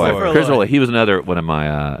 Christopher Lloyd. Lloyd. Christopher Lloyd. He was another one of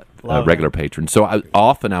my Love regular patrons. So I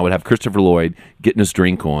would have Christopher Lloyd getting his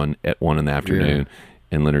drink on at 1 in the afternoon,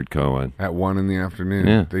 and Leonard Cohen. At 1 in the afternoon.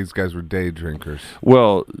 Yeah. These guys were day drinkers.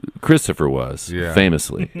 Well, Christopher was Yeah.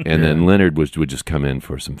 famously, and then Leonard would just come in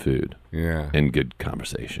for some food Yeah. and good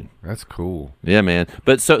conversation. That's cool. Yeah, man.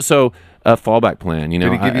 But so a fallback plan.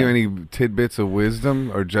 Did he give you any tidbits of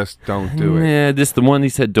wisdom, or just don't do it? Yeah, this the one he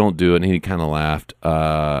said don't do it, and he kind of laughed.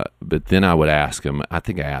 But then I would ask him. I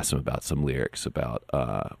think I asked him about some lyrics about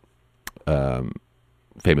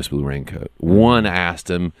Famous Blue Raincoat. One I asked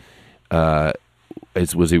him,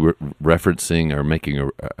 was he referencing or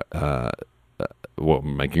making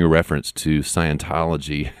making a reference to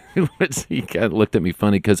Scientology? Which he kind of looked at me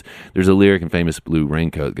funny because there's a lyric in Famous Blue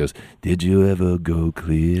Raincoat that goes, "Did you ever go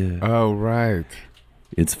clear? Oh, right.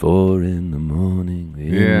 It's 4 in the morning,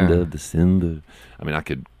 the end of December." I mean, I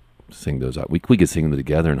could sing those out. We could sing them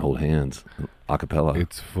together and hold hands, a cappella.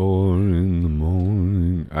 It's 4 in the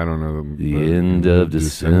morning. I don't know. The end of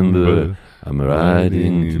December, I'm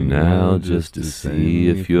riding to now just to see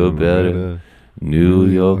if you're better. New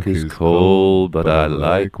York is cold, but I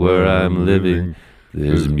like where I'm living.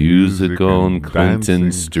 There's music on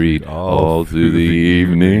Clinton Street all through the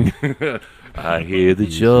evening. I hear that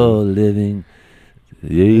you're living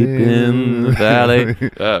deep in the valley.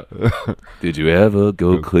 Did you ever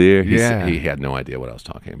go clear? He had no idea what I was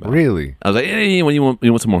talking about. Really? I was like, "Hey, you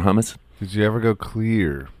want some more hummus? Did you ever go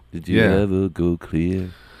clear? Did you ever go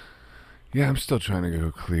clear?" Yeah, I'm still trying to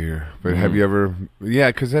go clear. But have you ever?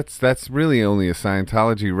 Yeah, because that's really only a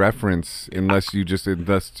Scientology reference, unless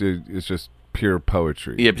it's just pure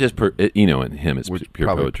poetry. Yeah, just in him it's Which pure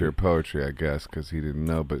probably poetry. pure poetry, I guess, because he didn't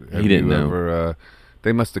know. But have He didn't you know. ever?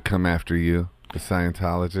 They must have come after you, the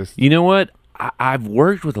Scientologists. You know what? I've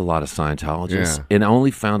worked with a lot of Scientologists, Yeah. and I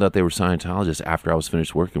only found out they were Scientologists after I was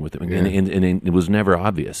finished working with them, and, Yeah. and it was never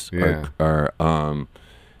obvious. Yeah.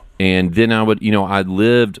 And then I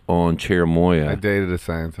lived on I Cherimoya. dated a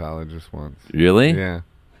Scientologist once. Really? Yeah,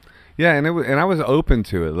 yeah, and I was open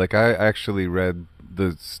to it. Like, I actually read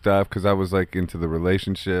the stuff because I was like into the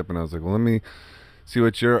relationship, and I was like, well, let me see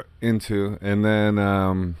what you're into, and then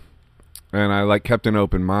and I like kept an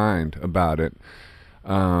open mind about it.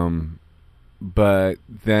 But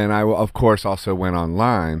then I of course also went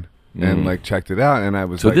online and like checked it out, and I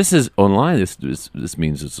was So like, this is online. This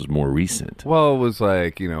means this is more recent. well, it was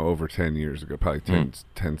like, over 10 years ago, probably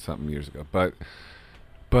 10 something years ago. But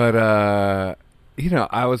I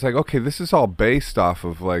was like, okay, this is all based off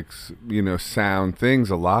of like, sound things,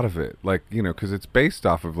 a lot of it, like, because it's based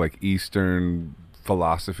off of like Eastern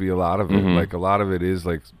philosophy, a lot of it, like a lot of it is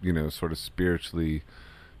like, sort of spiritually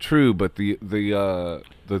true, but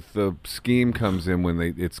the scheme comes in when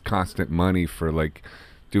it's constant money for like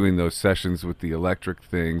doing those sessions with the electric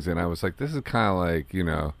things, and I was like, this is kind of like,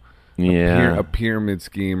 a pyramid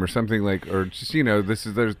scheme or something, like, or just,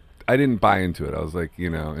 I didn't buy into it. I was like,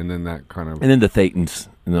 and then that kind of, And then the Thetans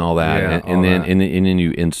and all that, Yeah, and all then that. and then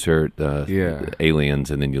you insert Yeah. the aliens,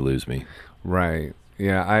 and then you lose me. right.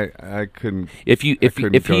 Yeah, I couldn't. If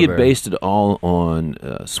couldn't if go he had there. based it all on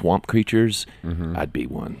swamp creatures, I'd be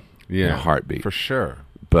one. Yeah, in a heartbeat. for sure,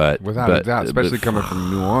 But without a doubt, especially but coming from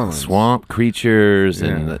New Orleans. swamp creatures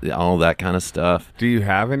and Yeah. all that kind of stuff. Do you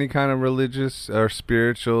have any kind of religious or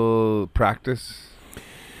spiritual practice?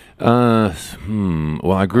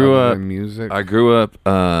 Well, I grew Other up. than music.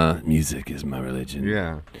 Music is my religion.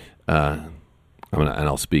 Yeah. And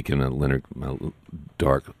I'll speak in my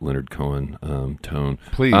dark Leonard Cohen tone.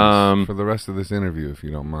 Please, for the rest of this interview, if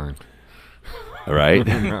you don't mind. All right.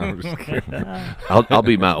 No, I'm just kidding. I'll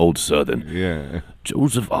be my old Southern. Yeah.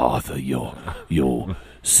 Joseph Arthur, your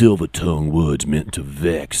silver-tongued words meant to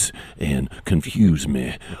vex and confuse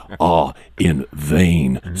me are in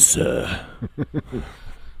vain, sir.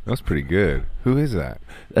 That's pretty good. Who is that?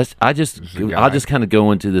 I'll just kind of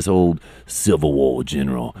go into this old Civil War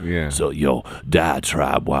general. Yeah. So your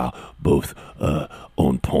diatribe, while both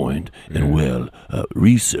on point and well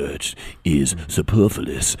researched, is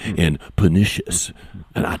superfluous and pernicious,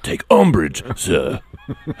 and I take umbrage, sir.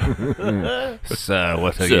 Sir,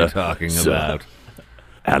 what are Sir, you talking sir. about?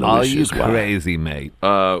 Are you crazy, mate?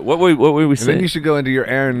 What were we And then saying? you should go into your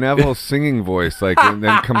Aaron Neville singing voice, and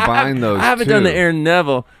then combine those I haven't two. done the Aaron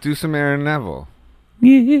Neville. Do some Aaron Neville.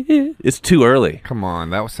 It's too early. Come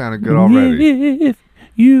on, that sounded good already. If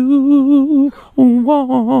you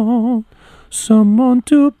want someone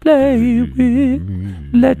to play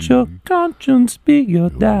with, let your conscience be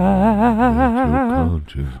your guide.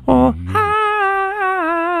 Or high.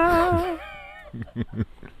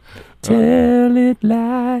 Tell it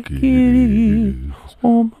like it is.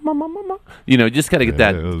 Oh, mama. You know, just gotta get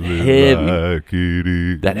that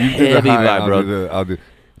heavy, that heavy vibe, bro. I'll do.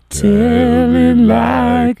 Tell it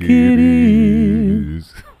like it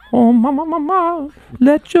is. Oh, mama,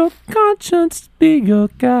 let your conscience be your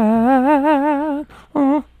guide.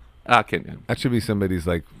 I can't. That should be somebody's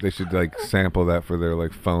they should sample that for their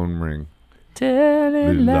phone ring. Tell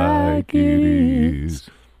it like it is.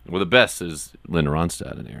 Well, the best is Linda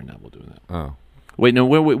Ronstadt and Aaron Neville doing that. Oh. Wait, no,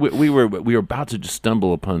 we were about to just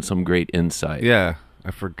stumble upon some great insight. Yeah,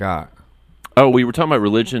 I forgot. Oh, we were talking about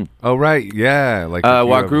religion. Oh, right, yeah.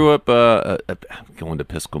 Well, I grew up going to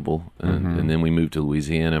Episcopal, and then we moved to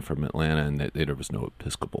Louisiana from Atlanta, and there was no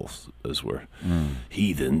Episcopals. Those were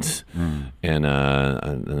heathens. And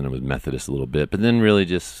then I was Methodist a little bit, but then really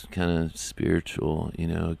just kind of spiritual,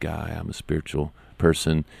 guy. I'm a spiritual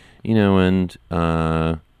person, and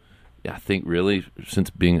I think really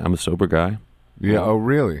since I'm a sober guy. Yeah, oh,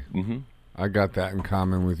 really? Mm-hmm. I got that in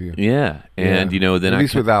common with you. Yeah, and then at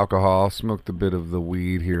least with alcohol, smoked a bit of the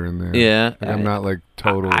weed here and there. Yeah, I'm not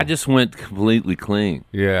total. I just went completely clean.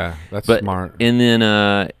 Yeah, that's smart. And then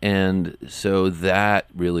and so that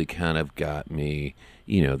really kind of got me,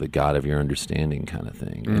 the God of your understanding kind of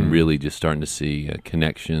thing, and really just starting to see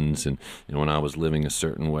connections, and when I was living a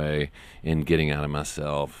certain way and getting out of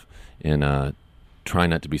myself and trying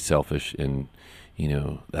not to be selfish and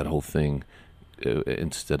that whole thing.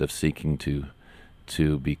 Instead of seeking to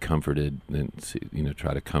be comforted and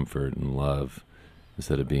try to comfort and love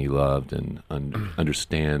instead of being loved and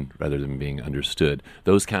understand rather than being understood,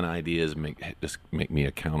 those kind of ideas make me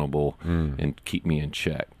accountable and keep me in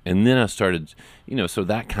check. And then I started so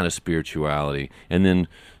that kind of spirituality, and then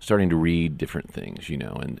starting to read different things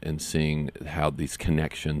and seeing how these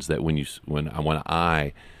connections that when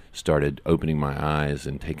I started opening my eyes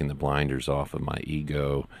and taking the blinders off of my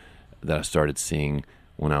ego, that I started seeing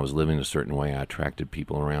when I was living a certain way, I attracted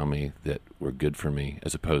people around me that were good for me,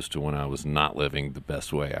 as opposed to when I was not living the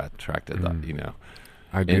best way, I attracted I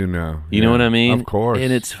do know. You know what I mean? Of course.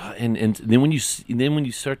 And it's and then when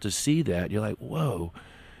you start to see that, you're like, whoa,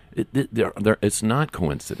 it's not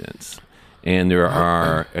coincidence, and there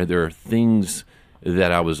are things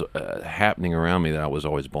that I was happening around me that I was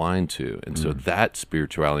always blind to, and so that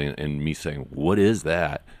spirituality and me saying, what is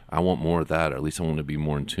that? I want more of that, or at least I want to be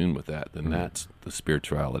more in tune with that. Then that's the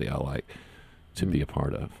spirituality I like to be a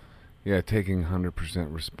part of. Yeah, taking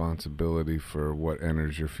 100% responsibility for what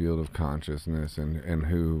enters your field of consciousness and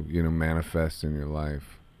who manifests in your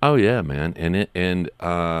life. Oh yeah, man,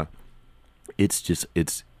 it's just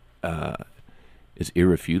it's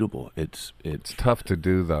irrefutable. It's tough to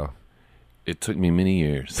do though. It took me many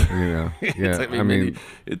years. Yeah, it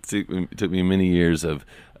took me many years of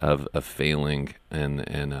failing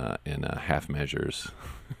and half measures.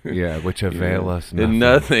 Yeah, which avail us nothing.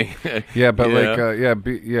 Nothing. Yeah, but learning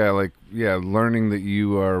that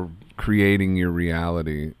you are creating your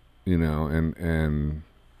reality, and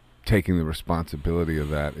taking the responsibility of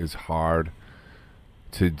that is hard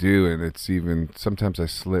to do, and it's even sometimes I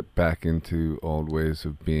slip back into old ways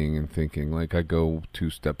of being and thinking. I go 2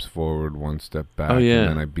 steps forward, 1 step back, and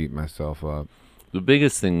then I beat myself up. The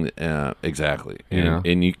biggest thing, exactly, and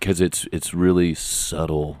because it's really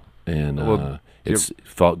subtle, and it's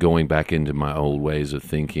going back into my old ways of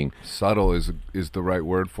thinking. Subtle is the right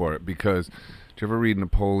word for it, because did you ever read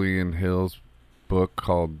Napoleon Hill's book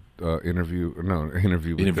called Interview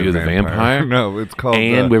with the Vampire? No, it's called.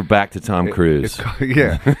 And we're back to Tom Cruise.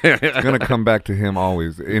 It's gonna come back to him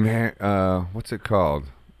always. What's it called?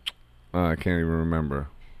 I can't even remember.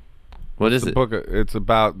 What is the it? Book. It's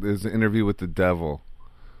about his interview with the devil.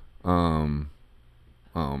 Oh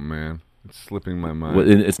man, it's slipping my mind.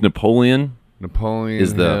 It's Napoleon. Napoleon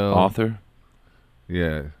is the Hill. author.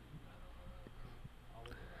 Yeah.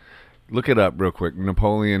 Look it up real quick.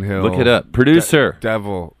 Napoleon Hill. Look it up. Producer.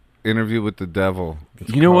 Devil. Interview with the Devil.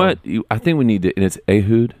 You know what? I think we need to, and it's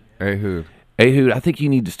Ehud. Ehud. I think you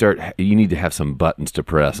need to have some buttons to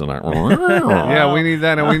press. And yeah, we need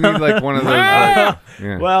that. And we need like one of those. Like,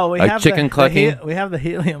 yeah. Well, we Like have chicken clucking? we have the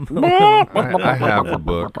helium. I have the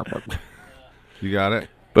book. You got it?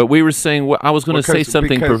 But we were saying, I was going to say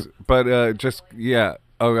something. Yeah.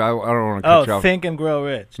 Oh, I don't want to cut you off. Think and Grow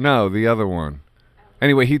Rich. No, the other one.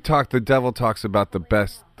 Anyway, the devil talks about the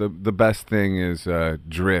best thing is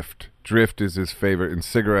drift. Drift is his favorite, and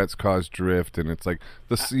cigarettes cause drift, and it's like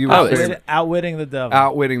Outwitting the Devil.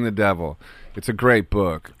 Outwitting the Devil. It's a great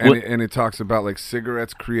book, and it talks about like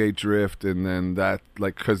cigarettes create drift, and then that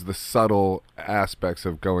because the subtle aspects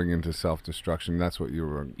of going into self-destruction. That's what you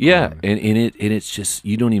were. Yeah, and it's just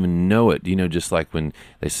you don't even know it. Just like when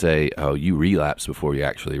they say, "Oh, you relapse before you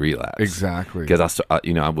actually relapse." Exactly. Because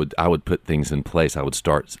I would put things in place. I would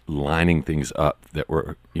start lining things up that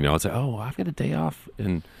were I'd say, "Oh, I've got a day off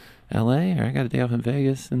in L.A. or I got a day off in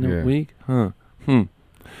Vegas in the week, and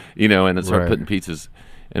I'd start putting pieces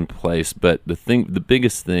in place. But the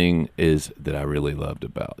biggest thing is that I really loved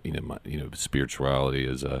about spirituality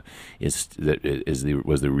was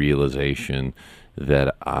the realization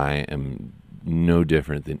that I am no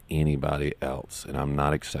different than anybody else, and I'm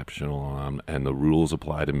not exceptional, and the rules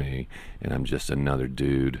apply to me, and I'm just another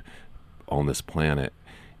dude on this planet,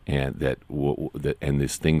 and and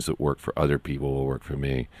these things that work for other people will work for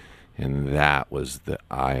me. And that was the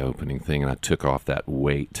eye-opening thing, and I took off that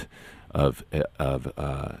weight of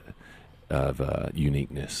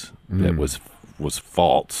uniqueness that was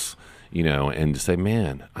false, and to say,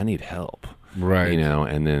 man, I need help, right?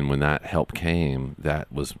 And then when that help came,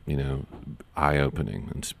 that was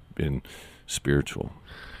eye-opening and spiritual.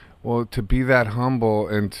 Well, to be that humble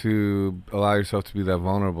and to allow yourself to be that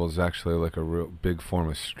vulnerable is actually like a real big form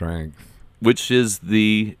of strength. Which is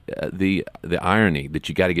the irony that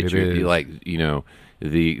you got to get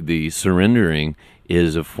the surrendering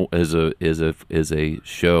is a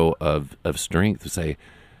show of strength to say,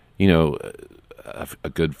 a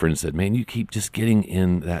good friend said, man, you keep just getting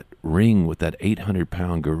in that ring with that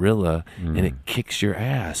 800-pound gorilla and it kicks your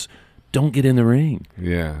ass. Don't get in the ring.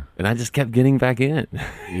 Yeah. And I just kept getting back in,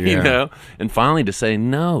 and finally to say,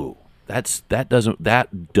 no, that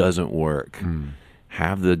doesn't work.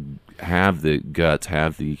 Have the guts,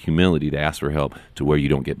 have the humility to ask for help to where you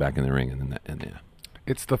don't get back in the ring, and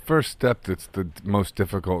it's the first step that's the most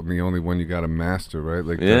difficult and the only one you got to master, right?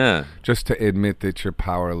 Like, just to admit that you're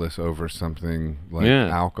powerless over something like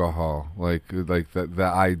alcohol, like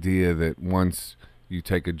the idea that once you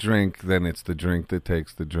take a drink, then it's the drink that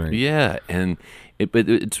takes the drink. Yeah, and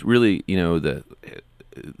it's really the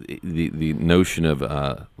notion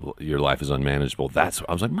of your life is unmanageable. I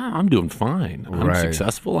was like, man, I'm doing fine. I'm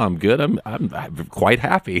successful. I'm good. I'm quite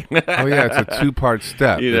happy. Oh yeah, it's a 2-part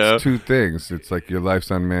step. It's two things. It's like your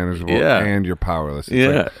life's unmanageable and you're powerless.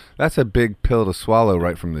 It's like, that's a big pill to swallow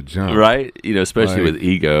right from the jump. Right? Especially with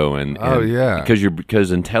ego and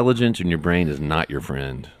because intelligence and your brain is not your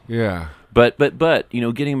friend. Yeah. But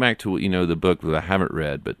getting back to the book that I haven't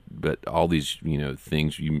read, but all these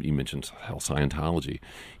things you mentioned, Scientology,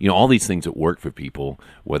 all these things that work for people,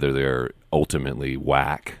 whether they're ultimately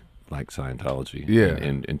whack like Scientology,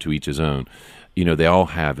 and to each his own, they all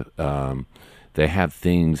have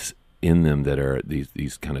things in them that are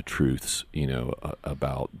these kind of truths,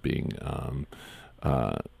 about being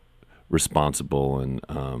responsible and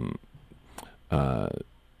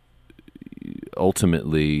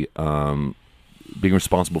ultimately being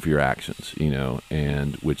responsible for your actions,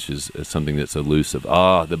 and which is something that's elusive.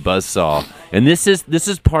 The buzzsaw, and this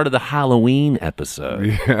is part of the Halloween episode.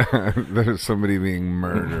 Yeah, there's somebody being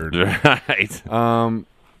murdered. Right.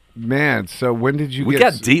 Man, so when did you We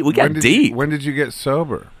got deep. When did you get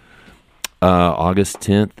sober? August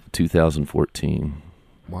 10th, 2014.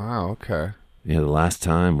 Wow. Okay. Yeah, the last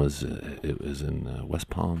time was in West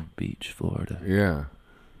Palm Beach, Florida. Yeah.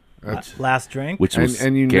 Last drink, which was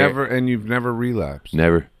you've never relapsed.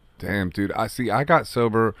 Never. Damn, dude. I got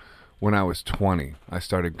sober when I was 20. I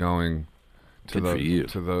started going to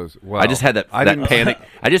those. Well, I just had that panic.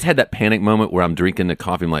 I just had that panic moment where I'm drinking the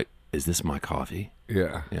coffee. I'm like, is this my coffee?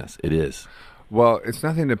 Yeah. Yes, it is. Well, it's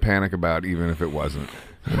nothing to panic about, even if it wasn't.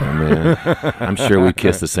 Oh, man. I'm sure we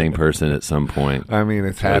kissed the same person at some point. I mean,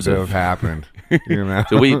 it's had to have happened. You know?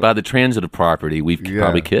 So by the transitive property, we've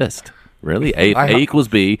probably kissed. Really? A equals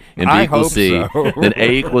B and B equals C. So. Then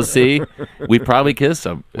A equals C. We probably kissed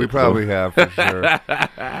them. We probably have, for sure.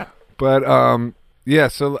 But,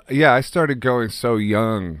 I started going so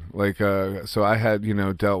young. Like, so I had,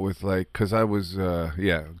 dealt with, like, because I was,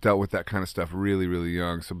 dealt with that kind of stuff really, really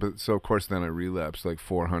young. So of course, then I relapsed like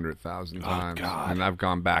 400,000 times. Oh, God. And I've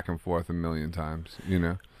gone back and forth a million times,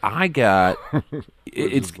 I got,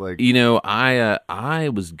 it's like, I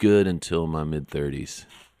was good until my mid-30s.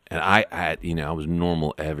 And I had, I was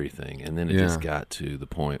normal everything. And then it just got to the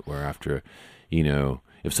point where after,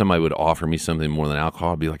 if somebody would offer me something more than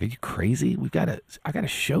alcohol, I'd be like, "Are you crazy? I got a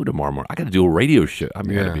show tomorrow morning. I got to do a radio show. I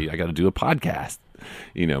got to do a podcast,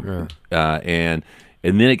 and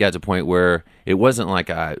then it got to a point where it wasn't like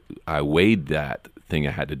I weighed that thing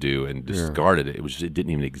I had to do and discarded it. It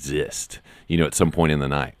didn't even exist, at some point in the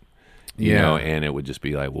night, and it would just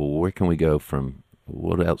be like, well, where can we go from?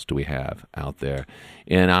 What else do we have out there?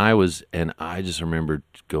 And I just remember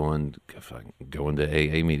going to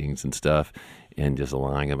AA meetings and stuff and just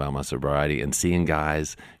lying about my sobriety and seeing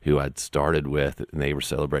guys who I'd started with and they were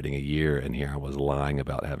celebrating a year, and here I was lying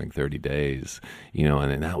about having 30 days,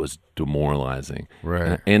 and that was demoralizing.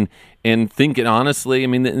 Right. And thinking honestly, I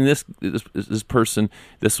mean, this person,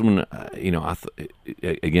 this one,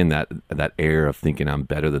 again, that air of thinking I'm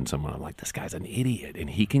better than someone. I'm like, this guy's an idiot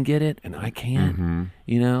and he can get it and I can't,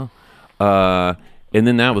 and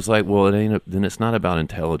then that was like, well, then it's not about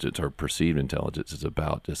intelligence or perceived intelligence. It's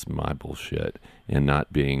about just my bullshit and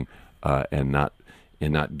not being, and not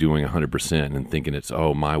doing 100% and thinking it's,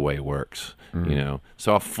 my way works,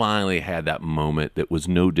 So I finally had that moment that was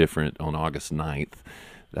no different on August 9th,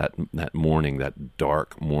 that morning, that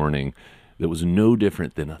dark morning, that was no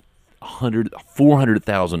different than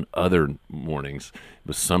 400,000 other mornings.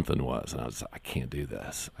 But something was, and I was, I can't do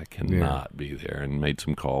this. I cannot be there. And made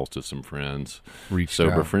some calls to some friends, reached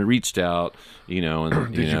out,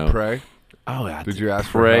 and did you pray? Oh, yeah. Did you ask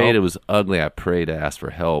for help? It was ugly. I prayed to ask for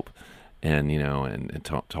help, and and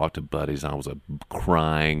talk to buddies. I was a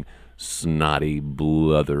crying, snotty,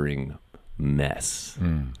 blithering mess,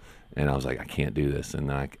 and I was like, I can't do this.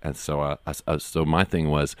 So my thing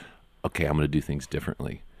was, okay, I'm going to do things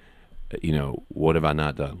differently. What have I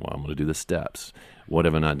not done? Well, I'm going to do the steps. What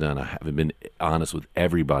have I not done? I haven't been honest with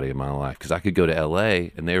everybody in my life, because I could go to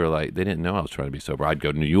L.A. and they were like, they didn't know I was trying to be sober. I'd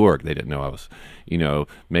go to New York. They didn't know I was,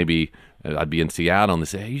 maybe I'd be in Seattle and they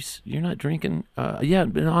say, hey, you're not drinking? Yeah,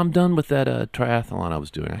 I'm done with that triathlon I was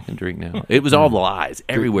doing. I can drink now. It was all lies.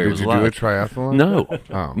 Everywhere did was you lies. do a triathlon? No.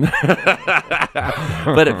 Oh.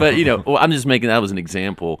 but I'm just making that was an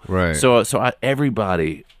example. Right. So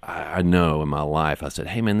everybody I know in my life, I said,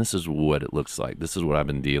 hey, man, this is what it looks like. This is what I've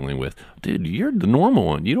been dealing with. Dude, you're the normal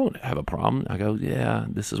one. You don't have a problem. I go, yeah,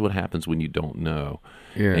 this is what happens when you don't know.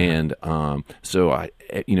 Yeah. And so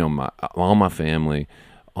all my family,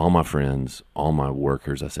 all my friends, all my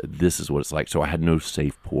workers, I said, this is what it's like. So I had no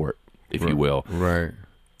safe port, if you will. Right.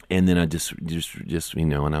 And then I just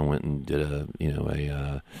and I went and did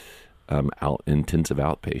intensive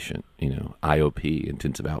outpatient, IOP,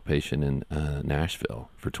 intensive outpatient in Nashville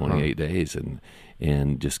for 28 days,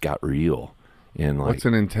 and just got real. And like, what's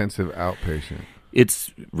an intensive outpatient?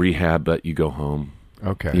 It's rehab, but you go home.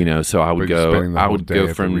 Okay. So I would go. I would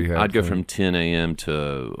go from. I'd go from 10 a.m.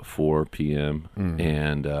 to 4 p.m.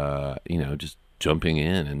 And just jumping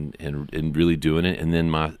in and really doing it. And then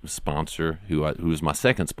my sponsor, who was my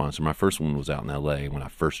second sponsor, my first one was out in L.A. when I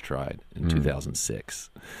first tried in 2006,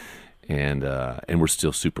 and we're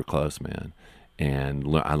still super close, man. And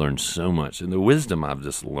I learned so much, and the wisdom I've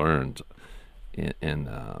just learned, and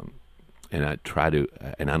I try to,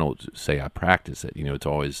 and I don't say I practice it.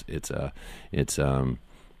 It's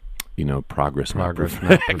progress, not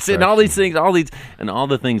perfection, and all these things, all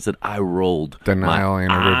the things that I rolled. Denial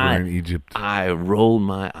and a river in Egypt. I rolled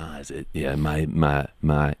my eyes.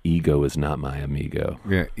 My ego is not my amigo.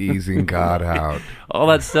 Yeah, easing God out. All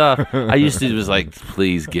that stuff. I used to was like,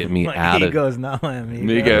 please get me out of. My ego is not my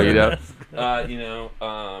amigo.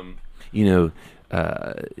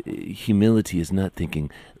 Humility is not thinking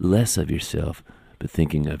less of yourself, but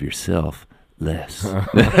thinking of yourself less.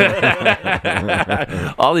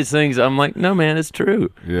 All these things, I'm like, no, man, it's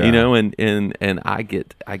true. Yeah. And I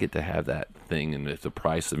get to have that thing. And if the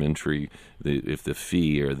price of entry, if the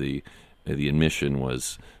fee or the admission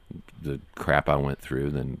was the crap I went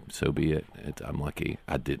through, then so be it. I'm lucky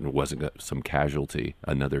I wasn't some casualty,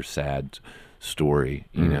 another sad story,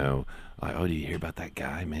 you know. Like, oh, did you hear about that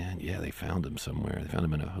guy, man? Yeah, they found him somewhere. They found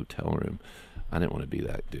him in a hotel room. I didn't want to be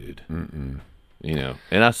that dude. You know,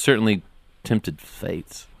 and I certainly tempted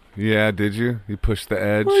fates. Yeah, did you? You pushed the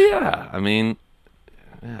edge? Well, yeah. I mean,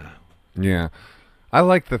 yeah. Yeah. I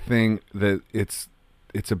like the thing that it's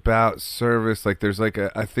about service. Like there's like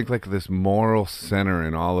I think like this moral center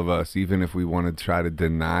in all of us, even if we want to try to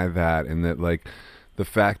deny that, and that like the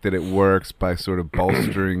fact that it works by sort of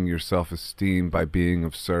bolstering your self-esteem by being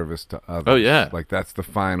of service to others. Oh, yeah. Like that's the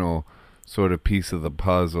final sort of piece of the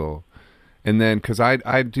puzzle. And then, because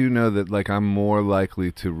I do know that, like, I'm more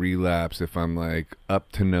likely to relapse if I'm, like,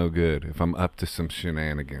 up to no good, if I'm up to some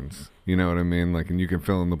shenanigans. You know what I mean? Like, and you can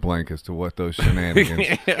fill in the blank as to what those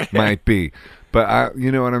shenanigans might be. But,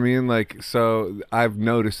 you know what I mean? Like, so I've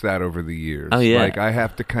noticed that over the years. Oh, yeah. Like, I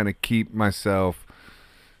have to kind of keep myself,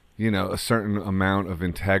 you know, a certain amount of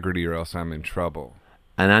integrity or else I'm in trouble.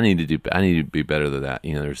 And I need to be better than that.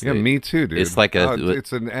 You know, me too, dude. It's like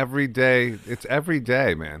it's an everyday. It's every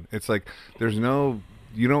day, man. It's like there's no,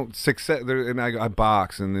 you don't success. There, and I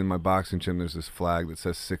box, and in my boxing gym, there's this flag that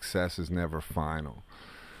says success is never final,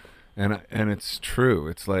 and it's true.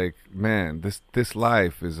 It's like, man, this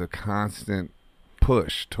life is a constant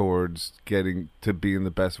push towards getting to being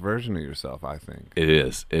the best version of yourself. I think it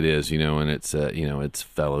is. You know, and it's you know, it's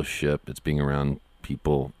fellowship. It's being around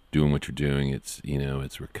people doing what you're doing. It's, you know,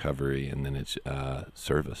 it's recovery, and then it's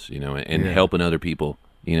service, you know, and helping other people,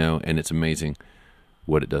 you know, and it's amazing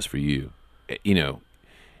what it does for you, you know.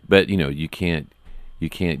 But you know, you can't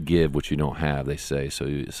give what you don't have, they say.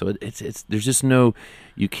 So it's there's just no,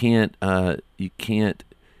 you can't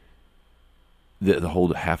the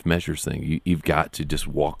whole half measures thing. You've got to just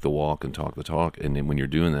walk the walk and talk the talk, and then when you're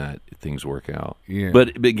doing that, things work out. Yeah.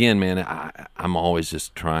 But again, man, I'm always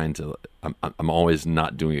just trying to. I'm always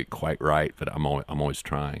not doing it quite right, but I'm always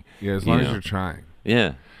trying. Yeah, as long as you're trying.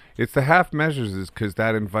 Yeah. It's the half measures, is because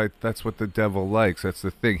that's what the devil likes. That's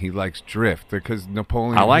the thing. He likes drift, because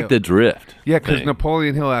Napoleon. I like the drift. Yeah, because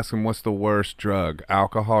Napoleon Hill asked him, what's the worst drug,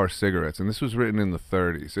 alcohol or cigarettes? And this was written in the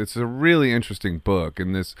 30s. It's a really interesting book,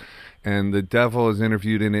 and the devil is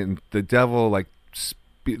interviewed in it, and the devil, like,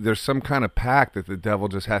 there's some kind of pact that the devil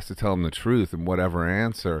just has to tell him the truth in whatever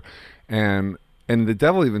answer, and the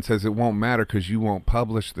devil even says it won't matter because you won't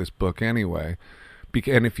publish this book anyway.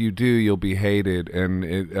 And if you do, you'll be hated,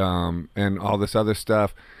 and all this other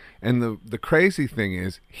stuff. And the crazy thing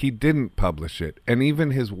is, he didn't publish it, and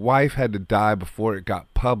even his wife had to die before it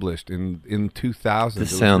got published in 2000.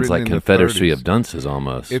 This sounds like Confederacy of Dunces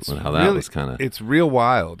almost. It's how really, that was kind of. It's real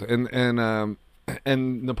wild. And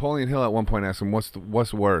Napoleon Hill at one point asked him,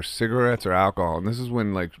 "What's worse, cigarettes or alcohol?" And this is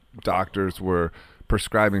when like doctors were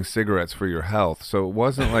prescribing cigarettes for your health. So it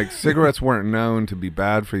wasn't like cigarettes weren't known to be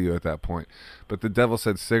bad for you at that point. But the devil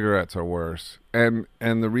said cigarettes are worse. And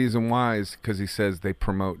the reason why is because he says they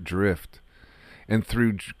promote drift. And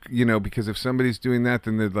through, you know, because if somebody's doing that,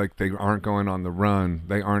 then they're like, they aren't going on the run.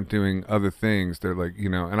 They aren't doing other things. They're like, you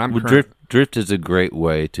know, and drift is a great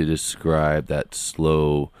way to describe that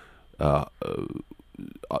slow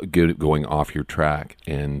going off your track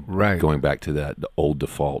and going back to the old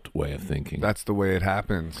default way of thinking. That's the way it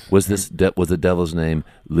happens. Was the devil's name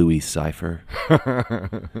Louis Cypher?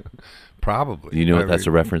 Probably. You know what that's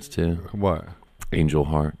a reference to? What? Angel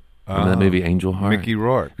Heart. Remember that movie Angel Heart? Mickey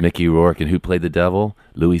Rourke. Mickey Rourke. And who played the devil?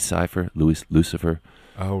 Louis Cypher. Lucifer.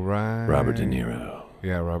 Oh, right. Robert De Niro.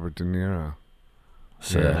 Yeah, Robert De Niro.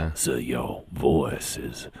 So your voice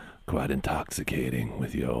is quite intoxicating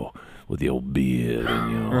with your beard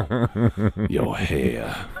and your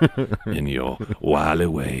hair and your wily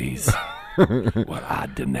ways. Well, I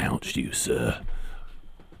denounce you, sir.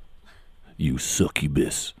 You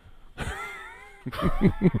succubus.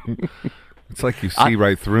 It's like you see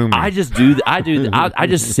right through me. I just do. I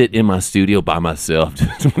just sit in my studio by myself,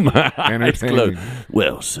 just with my eyes closed.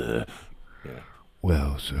 Well, sir.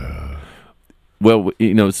 Well, sir. Well,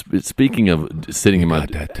 you know, speaking of sitting in my... You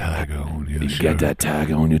got that tiger on your shirt. You got that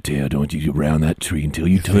tiger on your tail, don't you? You round that tree until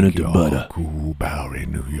you turn into butter. Cool Bowery,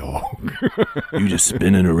 New York. You just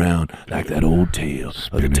spinning around like that old tail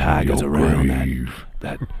of the tigers around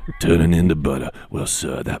that turning into butter. Well,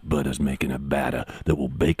 sir, that butter's making a batter that will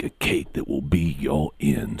bake a cake that will be your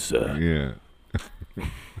end, sir.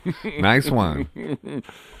 Yeah. Nice one.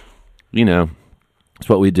 You know, it's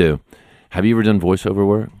what we do. Have you ever done voiceover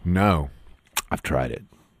work? No. I've tried it.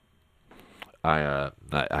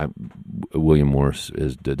 William Morris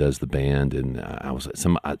does the band, and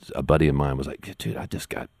a buddy of mine was like, "Dude, I just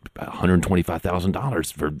got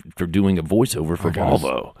 $125,000 for doing a voiceover for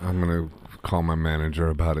Volvo." I'm gonna call my manager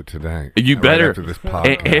about it today. You right better. after this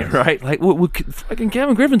podcast. Right? Like, fucking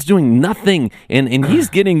Kevin Griffin's doing nothing, and he's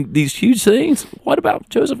getting these huge things. What about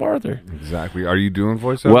Joseph Arthur? Exactly. Are you doing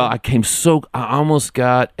voiceover? Well, I almost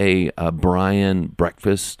got a Brian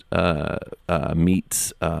breakfast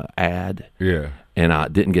meats ad. Yeah. And I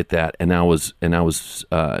didn't get that, and it was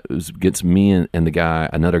against me and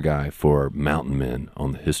another guy for Mountain Men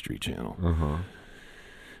on the History Channel.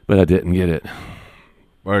 But I didn't get it.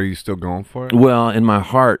 Are you still going for it? Well, in my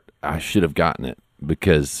heart, I should have gotten it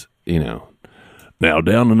because, now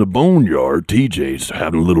down in the boneyard, TJ's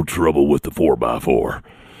having a little trouble with the 4x4.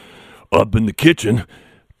 Up in the kitchen,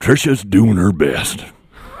 Trisha's doing her best.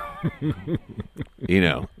 And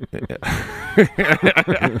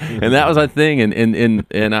that was my thing,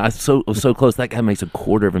 and I was so close. That guy makes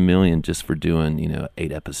 $250,000 just for doing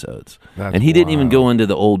 8 episodes. That's He didn't even wild. go into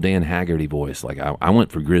the old Dan Haggerty voice. Like I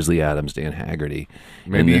went for Grizzly Adams, Dan Haggerty.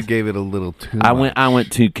 Maybe you gave it a little too much. I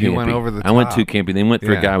went too campy. You went over the I went top. too campy. They went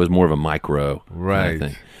for Yeah. a guy who was more of a micro kind of Right.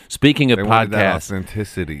 thing. Speaking of They wanted that podcasts,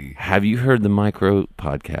 authenticity. have you heard the micro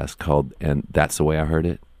podcast called "And That's the Way I Heard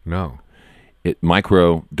It"? No.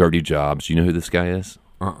 Micro Dirty Jobs. You know who this guy is?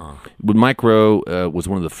 When Micro was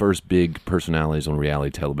one of the first big personalities on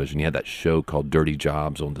reality television. He had that show called Dirty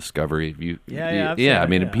Jobs on Discovery. I've seen I it,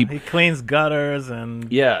 mean, yeah. people. He cleans gutters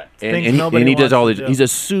and Yeah, things and nobody he does wants all to these. do. He's a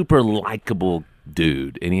super likable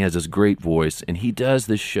dude, and he has this great voice. And he does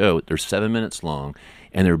this show. They're 7 minutes long,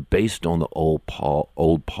 and they're based on the old Paul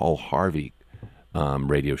Harvey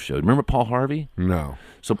radio show. Remember Paul Harvey? No.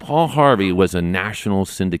 So Paul Harvey was a national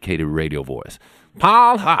syndicated radio voice.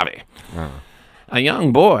 Paul Harvey, a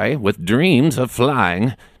young boy with dreams of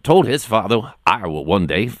flying, told his father, "I will one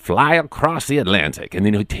day fly across the Atlantic." And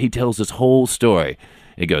then he tells this whole story.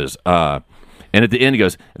 He goes, and at the end he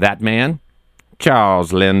goes, "That man,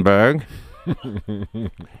 Charles Lindbergh."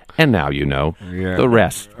 And now you know Yeah. the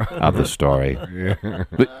rest of the story. Yeah.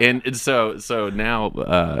 And so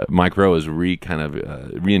now Mike Rowe has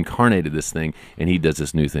reincarnated this thing, and he does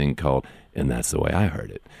this new thing called "And That's the Way I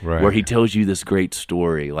Heard It," Right. where he tells you this great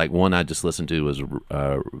story. Like one I just listened to was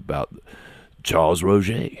about Charles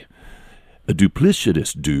Roger, a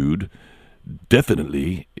duplicitous dude.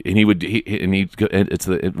 Definitely, and it's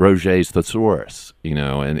the Roget's Thesaurus,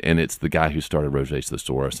 and it's the guy who started Roget's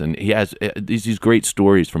Thesaurus, and he has these great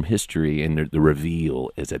stories from history, and the reveal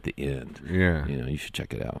is at the end. Yeah. You should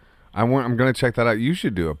check it out. I'm going to check that out. You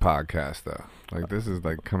should do a podcast, though. Like, this is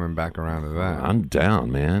like coming back around to that. I'm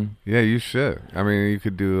down, man. Yeah, you should. I mean, you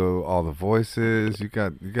could do all the voices. You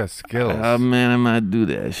got skills. Man, I might do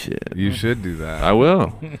that shit. You should do that. I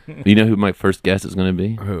will. You know who my first guest is going to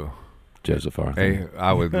be? Who? Joseph Arthur. Hey,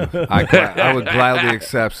 I would gladly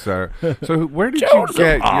accept, sir. So, where did you Joseph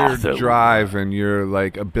get Arthur. your drive and your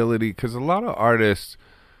ability? Because a lot of artists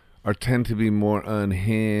tend to be more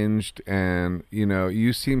unhinged, and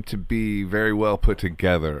you seem to be very well put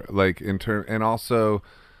together, and also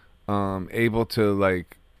able to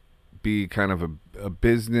be kind of a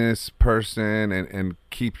business person and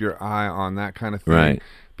keep your eye on that kind of thing. Right.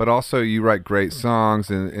 But also you write great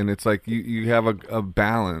songs, and it's like you have a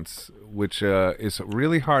balance, which is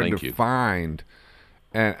really hard Thank to you. find.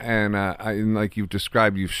 And like you've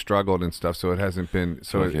described, you've struggled and stuff, so it hasn't been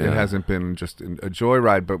it Yeah. hasn't been just a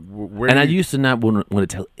joyride. But where And do I you, used to not want to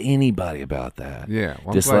tell anybody about that. Yeah, well,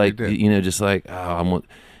 I'm just glad like you did. just like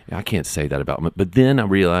I can't say that about me. But then I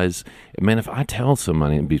realized, man, if I tell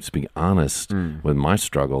somebody and just be honest with my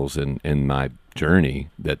struggles and my journey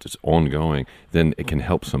that's ongoing, then it can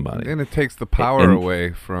help somebody. and it takes the power And-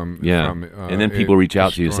 away from and then people reach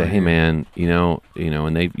out to you and say, destroying "Hey, you. man,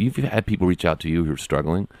 and you've had people reach out to you who are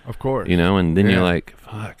struggling, Of course, and then Yeah. you're like,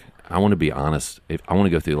 fuck, I want to be honest. If I want to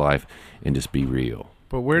go through life and just be real."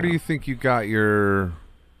 But where do you think you got your?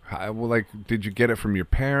 Did you get it from your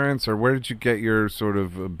parents, or where did you get your sort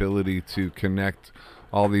of ability to connect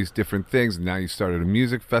all these different things? Now you started a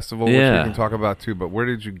music festival, which we Yeah. can talk about too. But where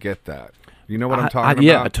did you get that? You know what I'm I- talking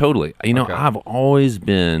yeah, about? totally. Okay. I've always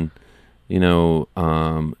been,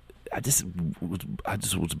 I just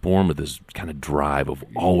was born with this kind of drive of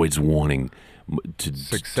always wanting to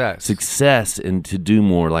success and to do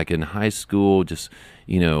more. Like in high school, just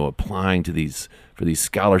applying to these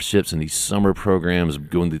scholarships and these summer programs,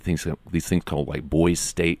 going to these things called like Boys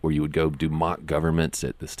State, where you would go do mock governments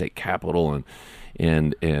at the state capitol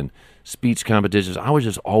and speech competitions. I was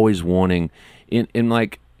just always wanting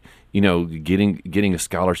getting a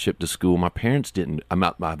scholarship to school. My parents didn't.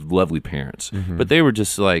 My lovely parents, but they were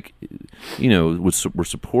just like, were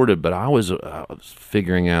supportive. But I was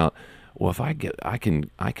figuring out, well, if I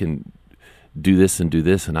can do this,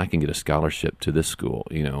 and I can get a scholarship to this school,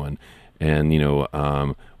 And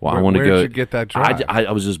I Where- want to go. where'd you get that drive? I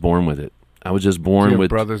was just born with it. I was just Do born you have with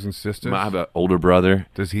brothers and sisters? I have an older brother.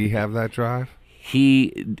 Does he have that drive?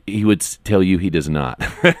 He would tell you he does not,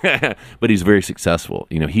 but he's very successful.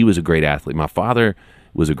 He was a great athlete. My father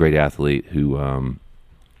was a great athlete who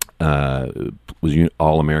was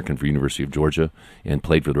All-American for University of Georgia and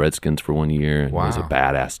played for the Redskins for 1 year and was a Wow.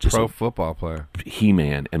 badass, just Pro a football player.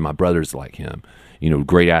 He-Man. And my brother's like him,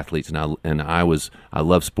 great athletes. And I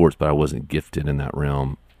love sports, but I wasn't gifted in that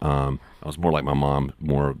realm. I was more like my mom,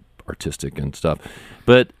 more artistic and stuff.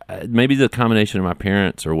 But maybe the combination of my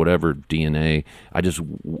parents or whatever DNA, I just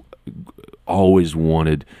always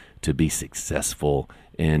wanted to be successful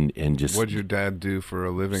and just What'd your dad do for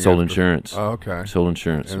a living? sold after- insurance. Oh, okay. Sold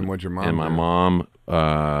insurance. And what'd your mom And my do? mom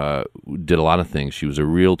did a lot of things. She was a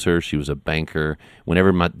realtor. She was a banker.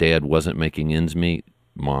 Whenever my dad wasn't making ends meet,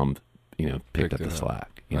 mom, picked up it the up.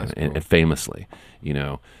 slack. That's And cool. famously,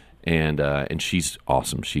 and she's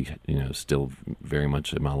awesome. She, still very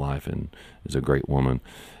much in my life and is a great woman.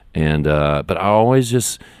 And but I always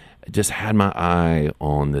just had my eye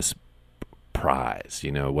on this prize,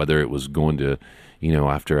 whether it was going to,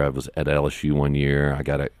 after I was at LSU 1 year,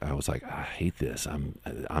 I was like, I hate this. I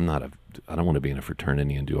don't want to be in a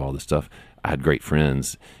fraternity and do all this stuff. I had great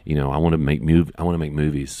friends, I want to make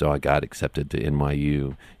movies. So I got accepted to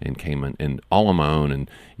NYU and came in and all on my own and,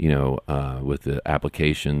 with the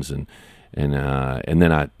applications and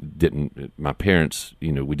then I didn't, my parents,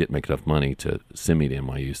 we didn't make enough money to send me to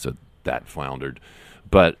NYU. So that floundered,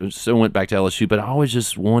 but so went back to LSU, but I always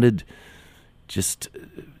just wanted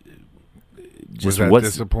Was that what's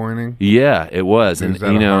disappointing? yeah, it was. Is And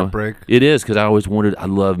that a heartbreak? it is, because I always wanted, I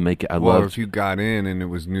Well, love if you got in and it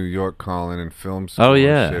was New York calling and film school Oh, and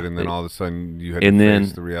yeah. shit, and then all of a sudden you had And to then-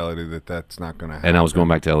 face the reality that that's not going to happen. and I was going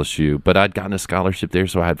back to LSU, but I'd gotten a scholarship there,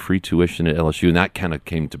 so I had free tuition at LSU, and that kind of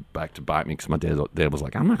came back to bite me, because my dad was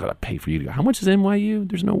like, "I'm not going to pay for you to go. How much is NYU?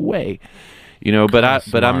 There's no way." But I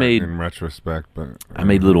Smart made in retrospect, but I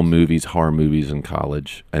made little movies, horror movies in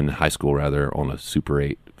college, in high school rather, on a Super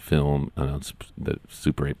 8 film, the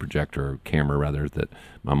Super 8 projector, or camera rather, that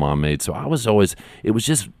my mom made. So I was always, it was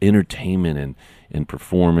just entertainment and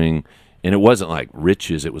performing. And it wasn't like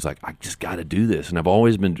riches. It was like, I just got to do this. And I've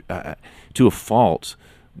always been, to a fault,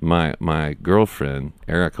 my girlfriend,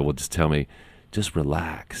 Erica, will just tell me, just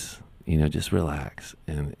relax. Just relax,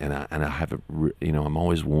 and I have I'm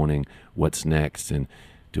always wanting what's next, and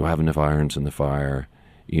do I have enough irons in the fire,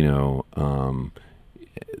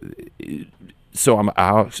 So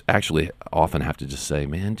I actually often have to just say,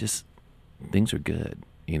 man, just things are good,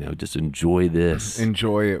 just enjoy this,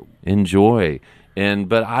 enjoy it.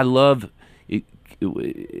 but I love it.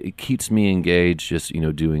 It keeps me engaged, just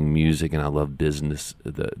doing music, and I love business,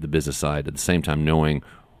 the business side. At the same time, knowing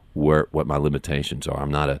what my limitations are.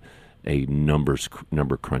 I'm not a number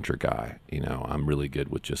cruncher guy. I'm really good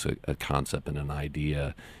with just a concept and an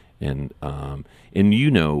idea, and the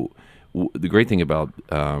great thing about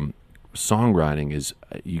songwriting is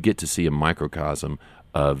you get to see a microcosm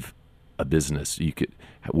of a business.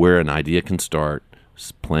 Where an idea can start,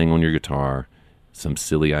 playing on your guitar, some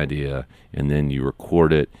silly idea, and then you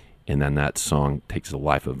record it, and then that song takes a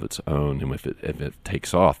life of its own. And if it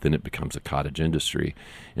takes off, then it becomes a cottage industry.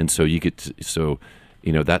 And so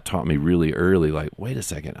that taught me really early, like, wait a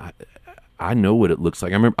second, I know what it looks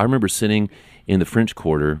like. I remember sitting in the French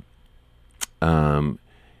Quarter,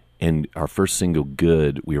 and our first single,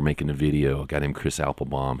 Good, we were making a video. A guy named Chris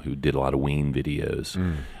Applebaum, who did a lot of Ween videos,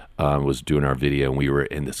 was doing our video, and we were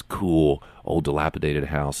in this cool old dilapidated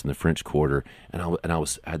house in the French Quarter, and I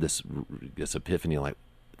had this epiphany, like,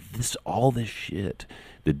 all this shit,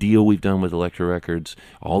 the deal we've done with Elektra Records,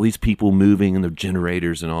 all these people moving and their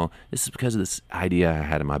generators and all, this is because of this idea I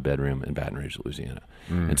had in my bedroom in Baton Rouge, Louisiana.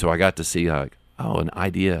 And so I got to see, like, an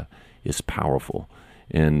idea is powerful.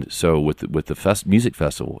 And so with the music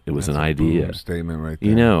festival, it was That's an a idea. boom statement right there.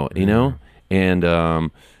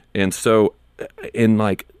 And so,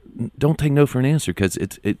 like, don't take no for an answer, because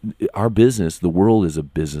our business, the world is a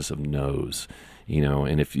business of no's,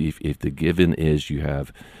 and if the given is you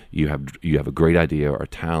have a great idea or a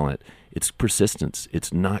talent, it's persistence.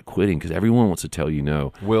 It's not quitting, because everyone wants to tell you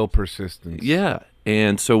no. Will persistence. Yeah.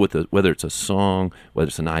 And so whether it's a song, whether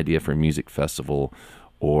it's an idea for a music festival,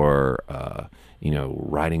 or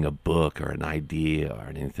writing a book or an idea or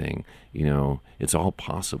anything, it's all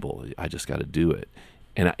possible. I just got to do it.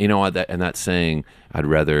 And that saying, I'd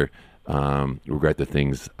rather regret the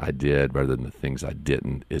things I did rather than the things I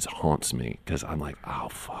didn't haunts me because I'm like, oh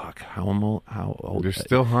fuck, how old? You're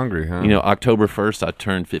still hungry, huh? You know, October 1st, I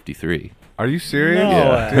turned 53. Are you serious?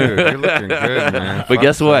 No. Dude, you're looking good, man. But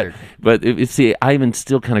guess Fuck's what? sake. But see, I even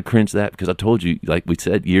still kind of cringe that because I told you, like we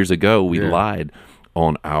said years ago, we lied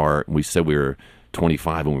on we said we were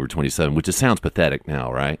 25 when we were 27, which just sounds pathetic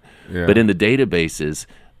now, right? Yeah. But in the databases,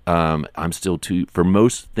 I'm still for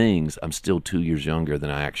most things, I'm still 2 years younger than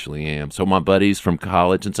I actually am. So my buddies from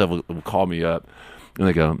college and stuff will call me up and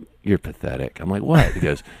they go, "You're pathetic." I'm like, "What?" He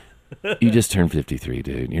goes, "You just turned 53,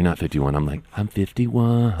 dude. You're not 51. I'm like, "I'm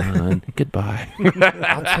 51. Goodbye."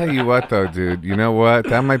 I'll tell you what, though, dude. You know what?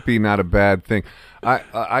 That might be not a bad thing.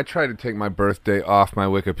 I try to take my birthday off my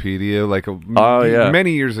Wikipedia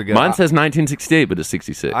many years ago. Mine says 1968, but it's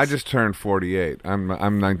 66. I just turned 48. I'm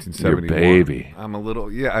 1971. Your baby. I'm a little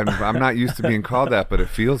I'm not used to being called that, but it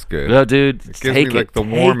feels good. No, dude, It gives take me like it. the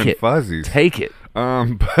warm Take and it. fuzzies. Take it.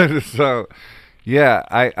 But so. Yeah,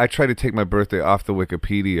 I tried to take my birthday off the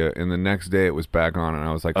Wikipedia, and the next day it was back on, and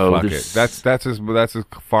I was like, "Fuck it." That's as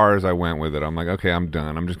far as I went with it. I'm like, "Okay, I'm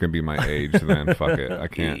done. I'm just gonna be my age, then fuck it. I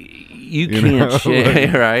can't." You can't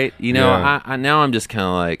share, right? You know, Yeah. I now I'm just kind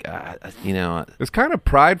of like, you know, It's kind of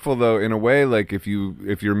prideful though, in a way. Like if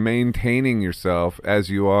you're maintaining yourself as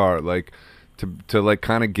you are, like to like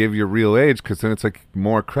kind of give your real age, because then it's like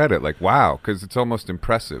more credit. Like wow, because it's almost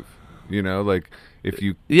impressive. You know, like. If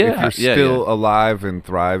you're still alive and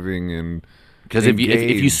thriving and because if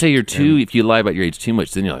you say you're if you lie about your age too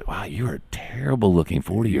much, then you're like, wow, you're a terrible looking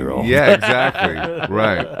 40-year-old. Yeah, exactly.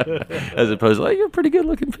 Right. As opposed to, like, you're a pretty good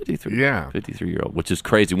looking 53-year-old, which is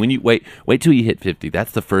crazy. When you wait till you hit 50.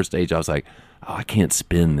 That's the first age I was like, oh, I can't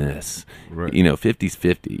spin this. Right. You know, 50's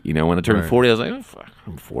 50. You know, when I turned 40, I was like, oh, fuck,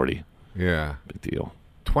 I'm 40. Yeah. Big deal.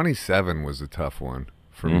 27 was a tough one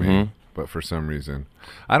for me. But for some reason,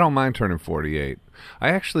 I don't mind turning 48. I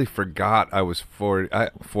actually forgot I was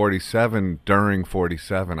 47 during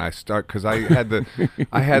 47. Because I had the,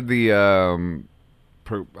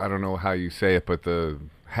 I don't know how you say it, but the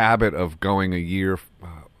habit of going a year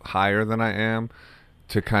higher than I am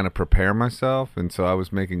to kind of prepare myself. And so I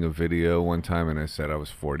was making a video one time and I said I was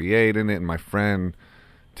 48 in it, and my friend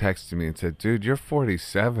texted me and said, "Dude, you're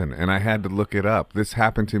 47," and I had to look it up. This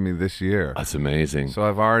happened to me this year. That's amazing. So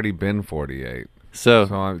I've already been 48. So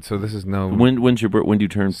this is no. When do you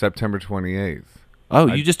turn? September 28th. Oh,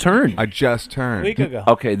 you just turned. I just turned. A week ago.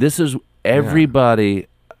 Okay, this is everybody.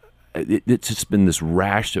 It's just been this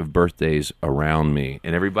rash of birthdays around me,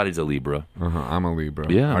 and everybody's a Libra. I'm a Libra.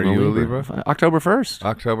 Yeah, Are I'm you a Libra? October 1st.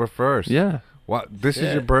 October 1st. Yeah. What? This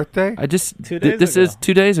is your birthday? I just 2 days this ago. is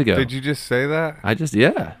 2 days ago. Did you just say that?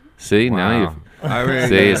 See, now Wow. you've. I mean,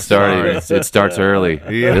 See, it started. It starts early.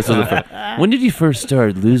 Yeah. This was when did you first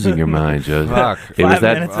start losing your mind, Joe? Fuck. It was 5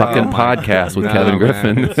 that minutes fucking ago. podcast with No, Kevin man.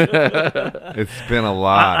 Griffin. It's been a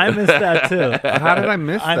lot. I missed that too. How did I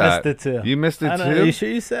miss I that? missed it too. You missed it I don't know. too? You sure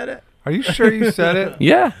you said it? Are you sure you said it?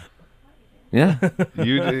 Yeah. Yeah.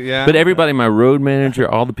 But everybody, my road manager,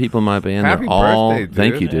 all the people in my band, Happy they're all. birthday, dude.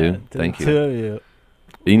 Thank you, Yeah, dude. to Thank the you. two of you.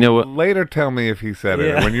 You know what? Later, tell me if he said it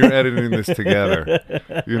Yeah. when you're editing this together.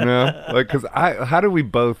 You know, like, because how do we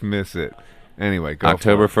both miss it? Anyway, go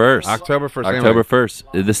October for it. 1st. October 1st. October Anyway,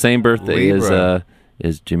 1st. The same birthday Libra.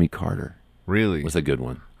 as Jimmy Carter. really? Was a good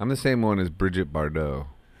one. I'm the same one as Bridget Bardot.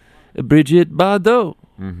 Bridget Bardot.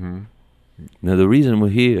 Now the reason we're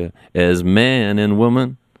here as man and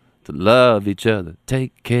woman to love each other,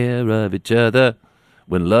 take care of each other.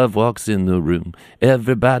 When love walks in the room,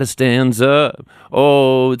 everybody stands up.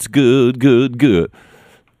 Oh, it's good, good, good.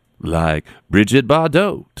 Like Bridget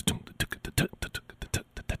Bardot.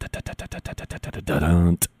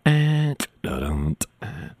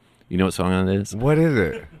 You know what song that is? What is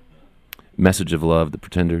it? Message of Love, The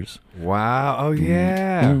Pretenders. Wow. Oh,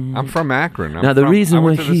 yeah. I'm from Akron. Now, the reason I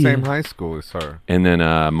went we're to the here- same high school as her. And then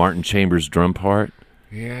Martin Chambers' drum part.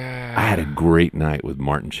 Yeah. I had a great night with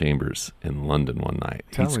Martin Chambers in London one night.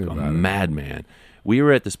 Tell He's me a about it. madman. We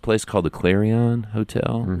were at this place called the Clarion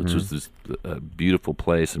Hotel, which was this beautiful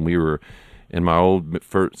place, and we were. And my old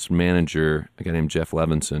first manager, a guy named Jeff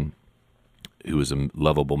Levinson, who was a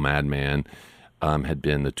lovable madman, had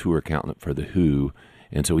been the tour accountant for the Who,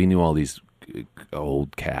 and so he knew all these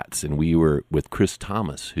old cats. And we were with Chris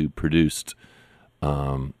Thomas, who produced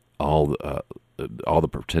all the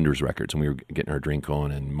Pretenders records, and we were getting our drink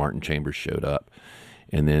on, and Martin Chambers showed up.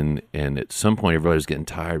 And at some point, everybody was getting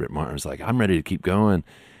tired, but Martin was like, I'm ready to keep going.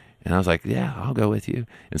 And I was like, yeah, I'll go with you.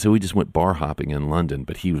 And so we just went bar hopping in London,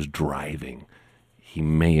 but he was driving. he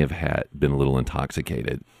may have been a little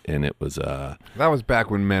intoxicated, and it was That was back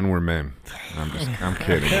when men were men. I'm kidding.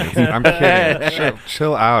 I'm kidding.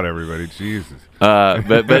 Chill out, everybody. Jesus.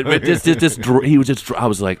 but he was just. I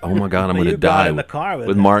was like, oh my god, I'm going to die in the car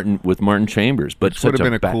with Martin Chambers. But Which would have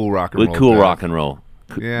been a cool rock and roll. With cool death. rock and roll.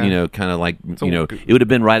 Yeah. Kind of like it would have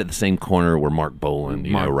been right at the same corner where Mark Bolan,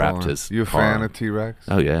 wrapped Bolan. his. You a car. fan of T-Rex?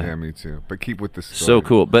 Oh yeah. Yeah, me too. But keep with the story. So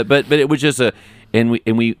cool. But it was just and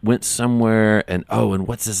we went somewhere and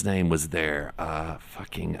what's his name was there?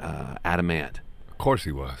 Adamant. Of course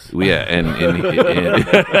he was. Yeah, and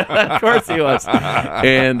of course he was.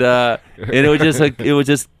 And it was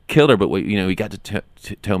just killer. But he got to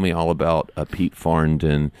tell me all about Pete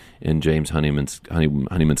Farndon and James Honeyman Scott, the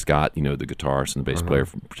guitarist and the bass player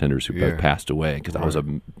from Pretenders, who both passed away, because I was a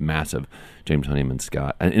massive James Honeyman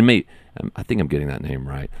Scott. And I think I'm getting that name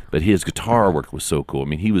right. But his guitar work was so cool. I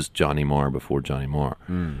mean, he was Johnny Marr before Johnny Marr.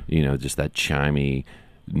 Just that chimey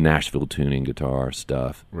Nashville tuning guitar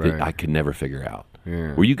stuff that I could never figure out.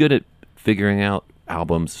 Yeah. Were you good at figuring out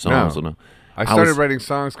albums, songs? No. I started writing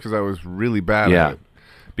songs because I was really bad at it.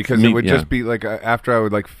 Because it would just be like after I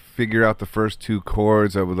would like figure out the first two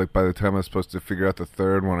chords, I would like by the time I was supposed to figure out the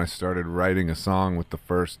third one, I started writing a song with the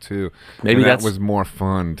first two. Maybe that was more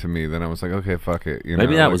fun to me. Then I was like, okay, fuck it.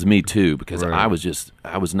 Maybe that was me too, because I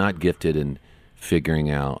was not gifted in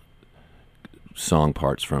figuring out song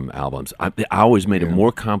parts from albums. I always made it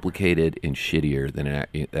more complicated and shittier than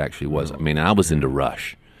it actually was. I mean, I was into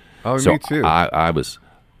Rush. Oh, so me too. I was.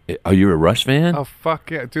 Are you a Rush fan? Oh,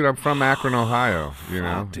 fuck yeah. Dude, I'm from Akron, Ohio,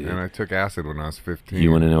 and I took acid when I was 15.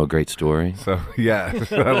 You want to know a great story? So, yeah,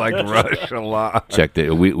 I like Rush a lot. Check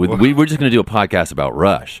that. We're just going to do a podcast about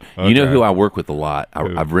Rush. Okay. You know who I work with a lot?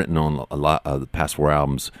 I've written on a lot of the past 4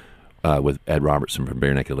 albums with Ed Robertson from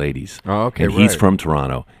Bare Naked Ladies. Oh, okay, and he's from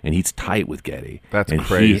Toronto, and he's tight with Geddy. That's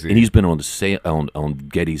crazy. And he's been on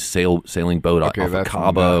Geddy's sailing boat off of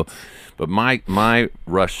Cabo. Nuts. But my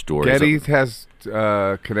Rush story. Geddy has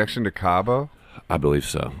connection to Cabo? I believe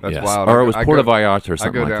so. That's yes. wild. Or it was Puerto Vallarta or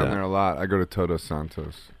something like that. I go down there a lot. I go to Todos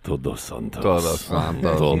Santos. Todos Santos.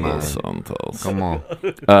 Come on.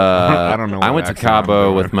 I don't know. I went to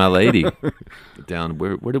Cabo with my lady. Down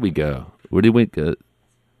where did we go? Where did we go?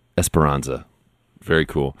 Esperanza. Very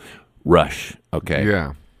cool. Rush. Okay.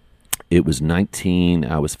 Yeah. It was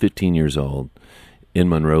I was 15 years old in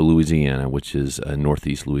Monroe, Louisiana, which is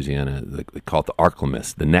northeast Louisiana. They call it the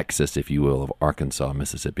Arklamis, the nexus, if you will, of Arkansas,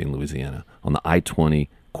 Mississippi, and Louisiana, on the I-20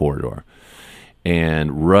 corridor.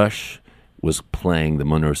 And Rush was playing the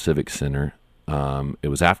Monroe Civic Center. It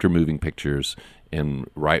was after Moving Pictures, and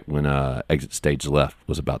right when Exit Stage Left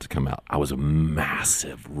was about to come out. I was a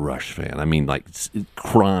massive Rush fan. I mean, like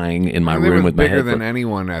crying in my room with my head. They were bigger than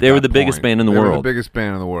anyone at that point. They were the biggest band in the world. They were the biggest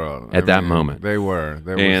band in the world. At that moment. They were.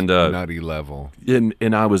 They were nutty level.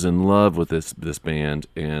 And I was in love with this band,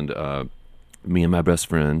 and me and my best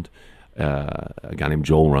friend, a guy named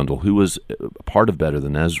Joel Rundle, who was a part of Better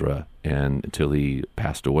Than Ezra until he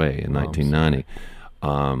passed away in 1990.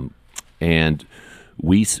 And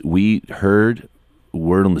we heard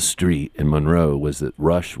word on the street in Monroe was that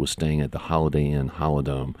Rush was staying at the Holiday Inn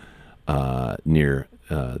Holodome near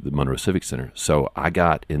the Monroe Civic Center. So I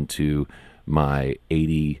got into my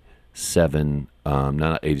my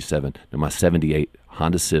 78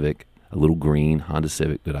 Honda Civic, a little green Honda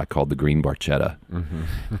Civic that I called the Green Barchetta.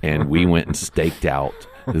 And we went and staked out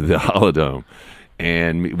the Holodome.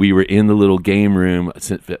 And we were in the little game room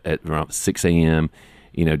at around 6 a.m.,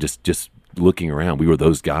 just looking around. We were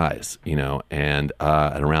those guys, and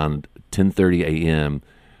at around 10:30 a.m.,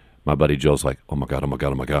 my buddy Joe's like, oh my God.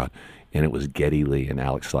 And it was Geddy Lee and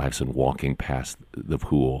Alex Lifeson walking past the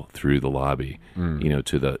pool through the lobby,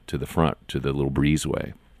 to the front, to the little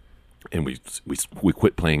breezeway. And we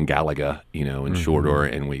quit playing Galaga, in short order,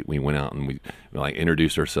 and we went out and we like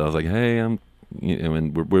introduced ourselves, like, hey, I'm,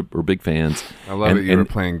 and we're big fans. I love it. You were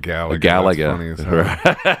playing Galaga. Galaga. That's funny as hell.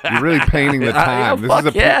 You're really painting the time. This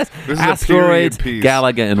is Asteroids, a period piece.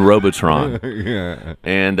 Galaga, and Robotron. Yeah.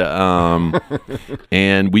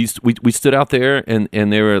 And we stood out there, and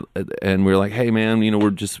we were like, hey man,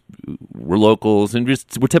 we're locals and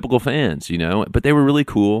we're typical fans, But they were really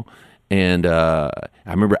cool. And I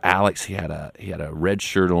remember Alex. He had a red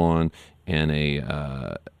shirt on and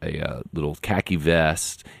a little khaki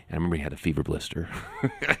vest. And I remember he had a fever blister.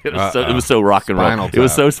 It was so rock and roll. It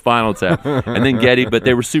was so Spinal Tap. And then Geddy, but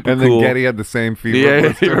they were super cool. And then Geddy had the same fever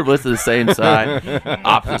blister. Fever blister, the same side,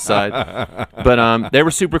 opposite side. But they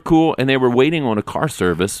were super cool, and they were waiting on a car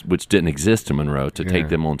service, which didn't exist in Monroe, to take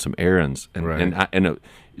them on some errands. And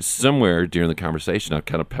somewhere during the conversation, I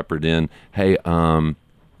kind of peppered in, hey, we'll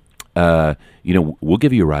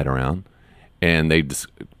give you a ride around. and they just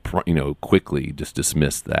quickly just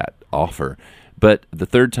dismissed that offer. But the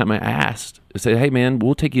third time I asked, I said, "Hey man,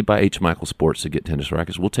 we'll take you by H. Michael Sports to get tennis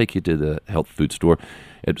rackets. We'll take you to the health food store."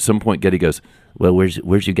 At some point, Getty goes, "Well, where's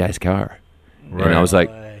your guys' car?" Right. And I was like,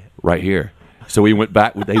 "Right here." So we went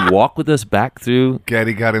back. They walked with us back through.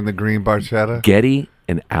 Getty got in the green Barchetta. Getty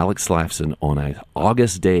and Alex Lifeson on an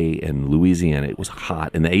August day in Louisiana. It was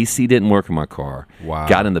hot, and the AC didn't work in my car. Wow.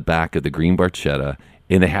 Got in the back of the green Barchetta,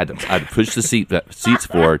 and I had to push the seats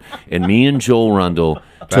forward, and me and Joel Rundle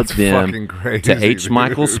took That's them fucking crazy, to H. dude.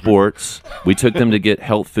 Michael Sports. We took them to get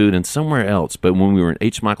health food and somewhere else. But when we were in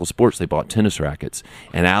H. Michael Sports, they bought tennis rackets.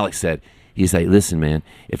 And Alex said, he's like, "Listen, man,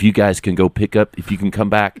 if you guys can if you can come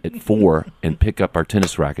back at 4 and pick up our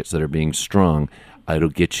tennis rackets that are being strung, it'll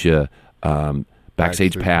get you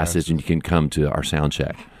backstage passes and you can come to our sound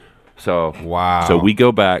check." So Wow. So we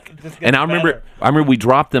go back, and I better. remember we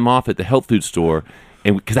dropped them off at the health food store.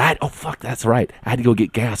 And because that's right, I had to go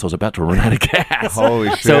get gas. I was about to run out of gas. Holy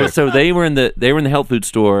shit. So they were in the health food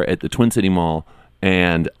store at the Twin City Mall,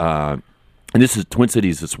 and this is Twin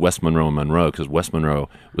Cities. It's West Monroe and Monroe, because West Monroe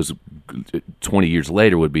was 20 years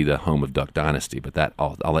later would be the home of Duck Dynasty, but that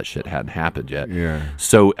all that shit hadn't happened yet. Yeah.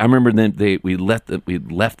 So I remember then we left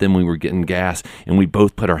them. We were getting gas, and we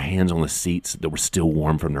both put our hands on the seats that were still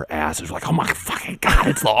warm from their asses. We're like, "Oh my fucking god,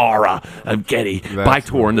 it's the aura of Getty, Bike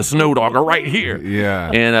Tour, and the Snow Dog are right here."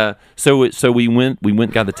 Yeah. And so we went,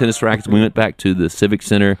 got the tennis rackets. We went back to the Civic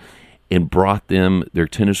Center and brought them their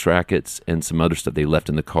tennis rackets and some other stuff they left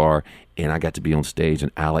in the car. And I got to be on stage,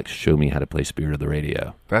 and Alex showed me how to play Spirit of the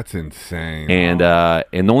Radio. That's insane. And the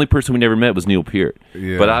only person we never met was Neil Peart.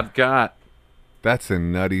 Yeah. But I've got. That's a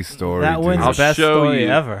nutty story. That dude. wins I'll best show story you.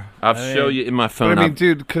 ever. I'll I show mean, you in my But phone. I mean,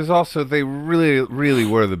 dude, because also they really, really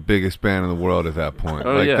were the biggest band in the world at that point.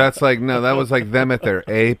 Oh, like yeah. that's like that was like them at their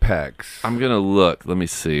apex. I'm gonna look. Let me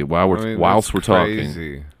see. Whilst that's we're talking,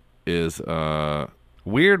 crazy. is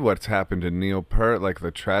Weird what's happened to Neil Peart, like the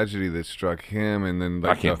tragedy that struck him, and then I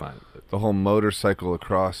like can't find it. the whole motorcycle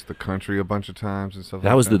across the country a bunch of times and stuff. That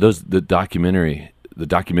like was that. the documentary. The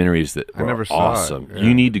documentaries that I were never saw it, awesome. yeah.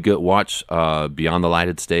 You need to go watch Beyond the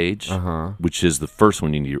Lighted Stage, which is the first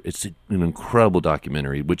one you need. It's an incredible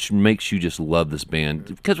documentary, which makes you just love this band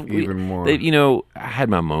because Even more. I had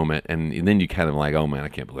my moment, and then you kind of like, oh man, I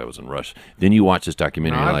can't believe I was in Rush. Then you watch this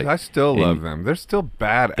documentary, No, like I still and love them. They're still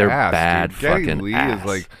badass. They're bad dude. Geddy fucking Lee ass. is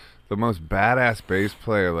like the most badass bass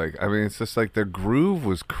player. Like, I mean, it's just like their groove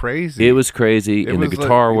was crazy. It was crazy, It and the was like,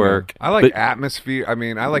 guitar you know, work. I like but- atmosphere. I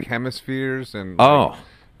mean, I like hemispheres and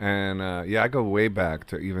yeah, I go way back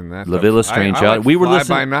to even that. La stuff. Villa Strange I like Out. We were Fly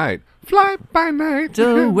listening- by Night. Fly by night.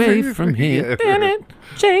 away from here. Damn it,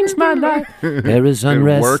 changed my life. There is And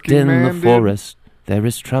unrest Working in Man the did. forest. There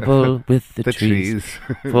is trouble with the trees.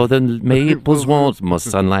 For the maples want more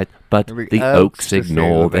sunlight, but And the oaks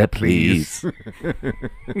ignore their pleas.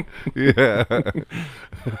 Yeah.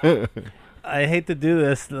 I hate to do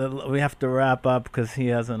this. We have to wrap up because he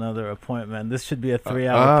has another appointment. This should be a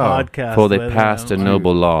 3-hour oh. podcast. For they with passed a him.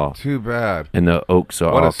 noble law, Too bad. and the oaks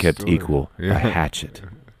are What a all kept story. equal. Yeah. A hatchet,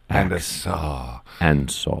 And a axe, saw. and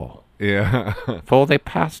saw. Yeah. For they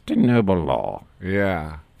passed a noble law.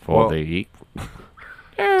 Yeah. For Well, the equal.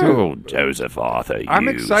 Oh, Joseph Arthur, I'm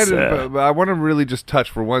you, excited, sir. but I want to really just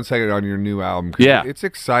touch for 1 second on your new album. 'Cause Yeah. it's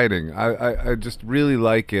exciting. I just really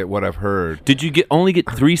like it. What I've heard. Did you only get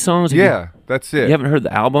 3 songs? Yeah, that's it. You haven't heard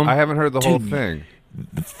the album? I haven't heard the whole Dude, thing.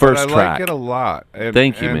 The first but I track. like it a lot. And,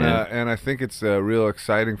 Thank you, and, man. And I think it's real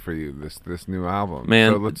exciting for you. This new album,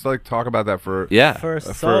 Man. So let's talk about that for Yeah. First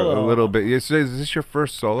for solo. a little bit. Is this your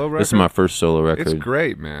first solo record? This is my first solo record. It's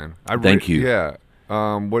great, man. Thank you. Yeah.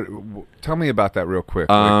 Tell me about that real quick.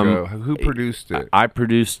 Who produced it? I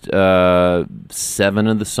produced 7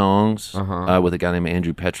 of the songs Uh-huh. with a guy named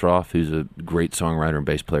Andrew Petroff, who's a great songwriter and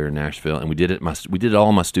bass player in Nashville, and we did it. We did it all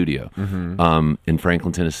in my studio in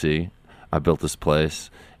Franklin, Tennessee. I built this place,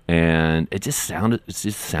 and it just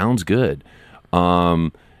sounds good.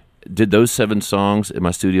 Did those 7 songs in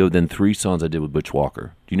my studio, then 3 songs I did with Butch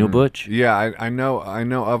Walker. Do you know Butch? Yeah, I know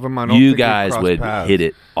of him. I don't You think we've guys crossed would paths. hit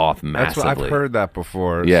it off That's massively. what I've heard that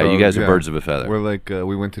before. Yeah, so, you guys are birds of a feather. We're like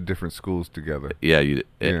we went to different schools together. Yeah, you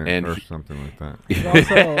Yeah, and or something like that. He's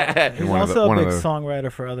also, he's One of the- also one a of big the-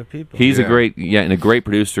 songwriter for other people. he's Yeah. a great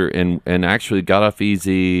producer, and actually got off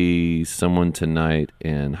easy. Someone Tonight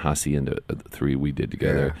and Hacienda, the 3 we did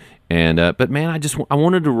together. And but man, I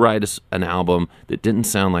wanted to write an album that didn't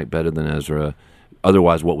sound like Better Than Ezra.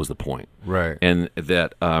 Otherwise, what was the point? Right. And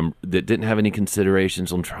that that didn't have any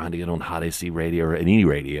considerations on trying to get on Hot AC radio or any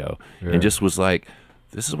radio, Yeah. and just was like,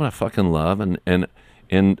 this is what I fucking love.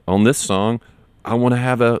 And on this song, I want to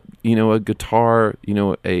have a guitar,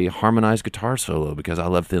 a harmonized guitar solo because I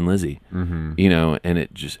love Thin Lizzy, and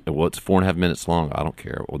it just, it's 4.5 minutes long. I don't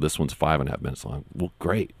care. Well, this one's 5.5 minutes long. Well,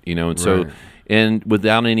 great, and so, and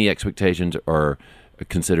without any expectations or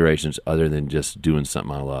considerations other than just doing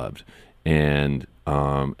something I loved, and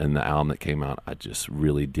the album that came out, I just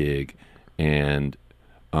really dig, and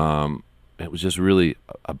it was just really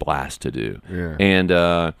a blast to do, and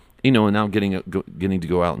and now getting to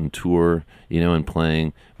go out and tour, and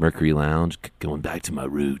playing Mercury Lounge, going back to my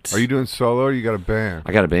roots. Are you doing solo or you got a band?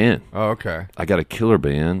 I got a band. Oh, okay. I got a killer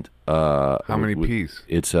band. How many piece?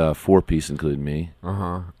 It's 4-piece, including me.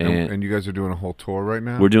 Uh-huh. And you guys are doing a whole tour right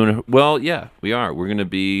now? We're doing yeah, we are. We're going to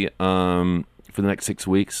be, for the next 6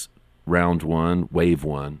 weeks, round one, wave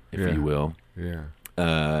one, if you will. Yeah.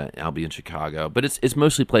 I'll be in Chicago. But it's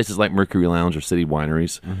mostly places like Mercury Lounge or City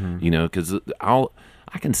Wineries, because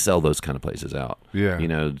I can sell those kind of places out. Yeah.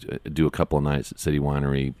 Do a couple of nights at City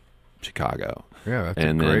Winery, Chicago. Yeah, that's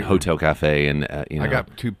and a then great Hotel Cafe, and I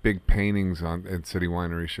got 2 big paintings at City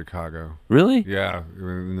Winery, Chicago. Really? Yeah,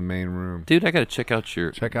 in the main room. Dude, I got to check out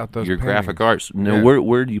those your paintings. graphic arts. No, Yeah.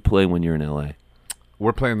 where do you play when you're in LA?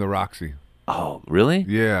 We're playing the Roxy. Oh, really?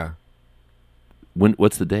 Yeah.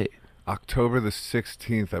 What's the date? October the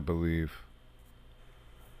 16th, I believe.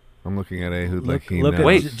 I'm looking at Ehud Look he at knows.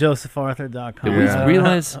 Wait. JosephArthur.com. Did Yeah. we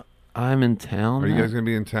realize I'm in town? Are you guys going to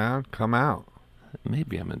be in town? Come out.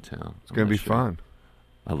 Maybe I'm in town. It's going to be fun.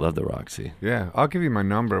 I love the Roxy. Yeah, I'll give you my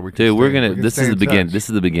number. We can Dude, stay, we're gonna. we can This stay is the in beginning. touch. This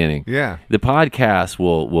is the beginning. Yeah. The podcast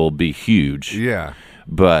will be huge. Yeah.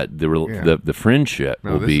 But the friendship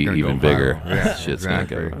No, will this is be gonna even go viral. bigger. Yeah, Shit's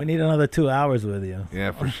exactly. gonna go. We need another 2 hours with you.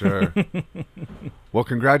 Yeah, for sure. Well,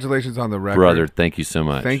 congratulations on the record. Brother, thank you so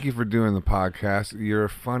much. Thank you for doing the podcast. You're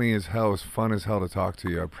funny as hell. It was fun as hell to talk to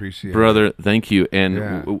you. I appreciate it. Brother, thank you. And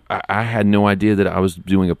Yeah. I had no idea that I was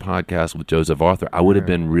doing a podcast with Joseph Arthur. I would have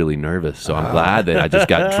been really nervous. So I'm glad that I just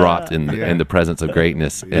got dropped in the presence of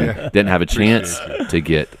greatness and didn't have a chance to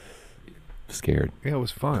get scared. Yeah, it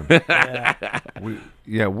was fun.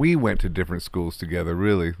 We went to different schools together,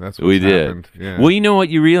 really. That's what We did. happened. Yeah. Well, you know what?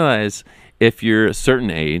 You realize if you're a certain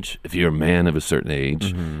age, if you're a man of a certain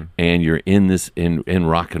age, and you're in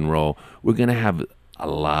rock and roll, we're gonna have a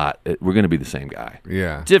lot. We're gonna be the same guy.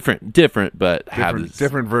 Yeah. Different, but have this,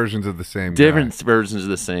 different versions of the same different guy. versions of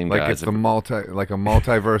the same Like guys. it's a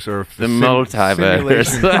multiverse or The multiverse.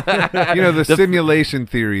 simulation. The simulation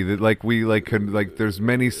theory that there's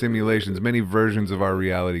many simulations, many versions of our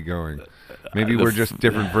reality going. Maybe we're just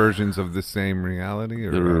different versions of the same reality,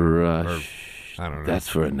 or The Rush. I don't know. That's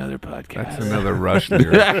for another podcast. That's another Rush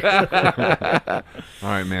lyric. All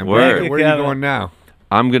right, man. Word. Where are you going now?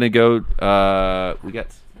 I'm gonna go.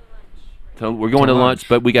 We're going to lunch,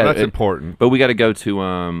 but we got. That's important. But we got to go to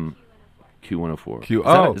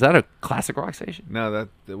Q104. Is that a classic rock station? No,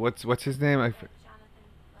 what's his name?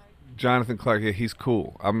 Jonathan Clark. Yeah, he's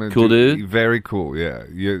cool. Cool dude? Very cool. Yeah,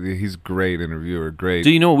 he's a great interviewer. Great. Do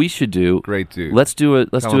you know what we should do? Great dude. Let's do a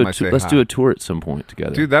Tell him I say hi. do a tour at some point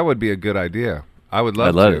together. Dude, that would be a good idea. I would love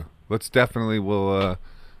I'd love to. it. Let's definitely will.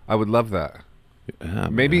 I would love that. Yeah,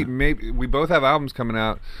 Maybe we both have albums coming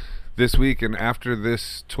out this week, and after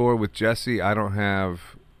this tour with Jesse, I don't have.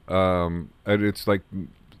 It's like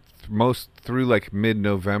most through like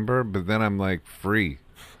mid-November, but then I'm like free.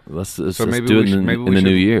 Let's So maybe do it in the new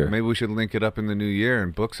year. Maybe we should link it up in the new year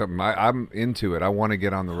and book something. I'm into it. I want to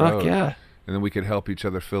get on the road. Fuck yeah. And then we could help each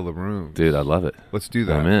other fill the room. Dude, I love it. Let's do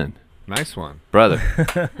that. I'm in. Nice one. Brother.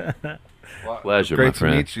 Pleasure, Great my to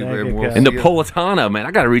friend. meet you. Thank And you, we'll Kevin. And see you- Napolitano, man.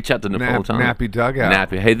 I got to reach out to Napolitano. Nappy Dugout.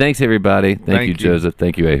 Nappy. Hey, thanks, everybody. Thank you, you. Joseph.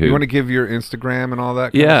 Thank you, Ehud. You want to give your Instagram and all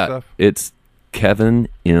that kind of Yeah, stuff? it's Kevin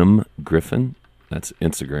M. Griffin. That's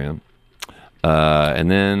Instagram. And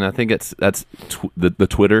then I think that's the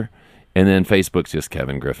Twitter. And then Facebook's just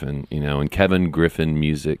Kevin Griffin, and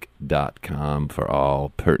KevinGriffinMusic.com for all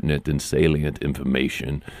pertinent and salient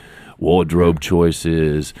information. Wardrobe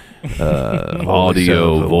choices,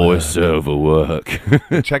 audio, voiceover work.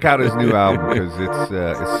 Check out his new album because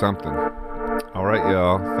it's something. All right,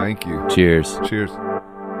 y'all. Thank you. Cheers. Cheers.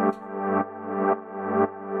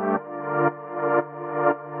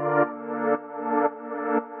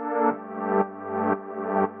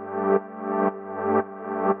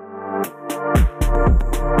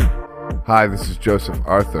 Hi, this is Joseph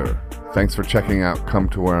Arthur. Thanks for checking out Come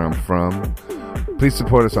to Where I'm From. Please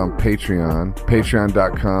support us on Patreon,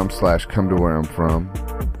 patreon.com/come to where I'm from.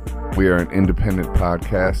 We are an independent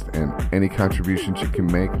podcast, and any contributions you can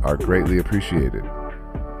make are greatly appreciated.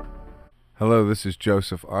 Hello, this is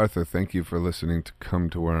Joseph Arthur. Thank you for listening to Come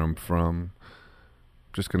to Where I'm From.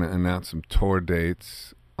 Just going to announce some tour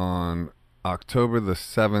dates. On October the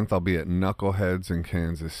 7th, I'll be at Knuckleheads in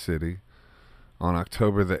Kansas City. On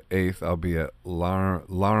October the 8th, I'll be at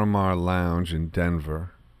Larimar Lounge in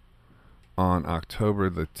Denver. On October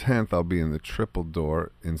the 10th, I'll be in the Triple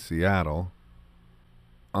Door in Seattle.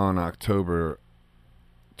 On October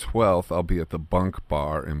 12th, I'll be at the Bunk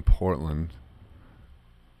Bar in Portland.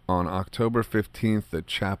 On October 15th, the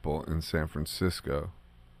Chapel in San Francisco.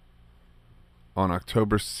 On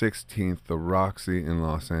October 16th, the Roxy in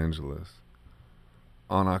Los Angeles.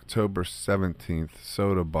 On October 17th,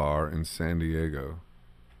 Soda Bar in San Diego.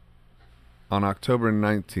 On October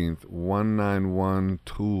 19th, 191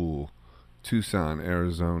 Tool, Tucson,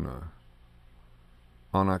 Arizona.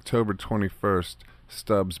 On October 21st,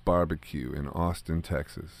 Stubbs Barbecue in Austin,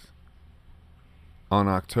 Texas. On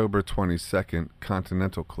October 22nd,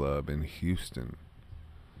 Continental Club in Houston.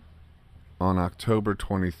 On October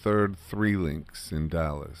 23rd, Three Links in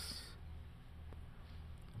Dallas.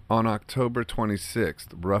 On October 26th,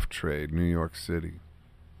 Rough Trade, New York City.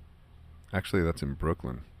 Actually, that's in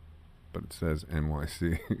Brooklyn, but it says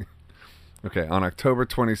NYC. Okay, on October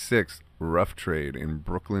 26th, Rough Trade in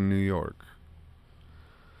Brooklyn, New York.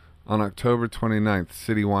 On October 29th,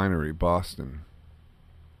 City Winery, Boston.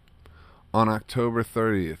 On October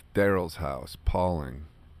 30th, Daryl's House, Pauling.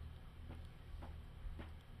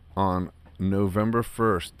 On November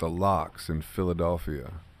 1st, The Locks in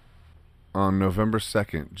Philadelphia. On November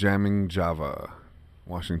 2nd, Jamming Java,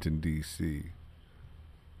 Washington, D.C.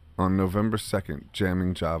 On November 2nd,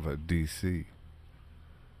 Jamming Java, D.C.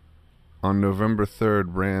 On November 3rd,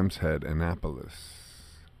 Ram's Head,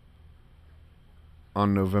 Annapolis.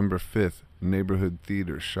 On November 5th, Neighborhood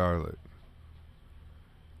Theater, Charlotte.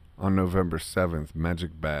 On November 7th,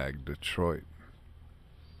 Magic Bag, Detroit.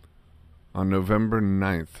 On November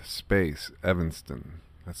 9th, Space, Evanston.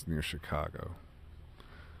 That's near Chicago.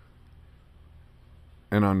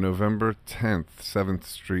 And on November 10th, 7th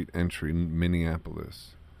Street Entry,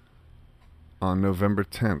 Minneapolis. On November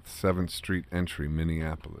 10th, 7th Street Entry,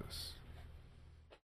 Minneapolis.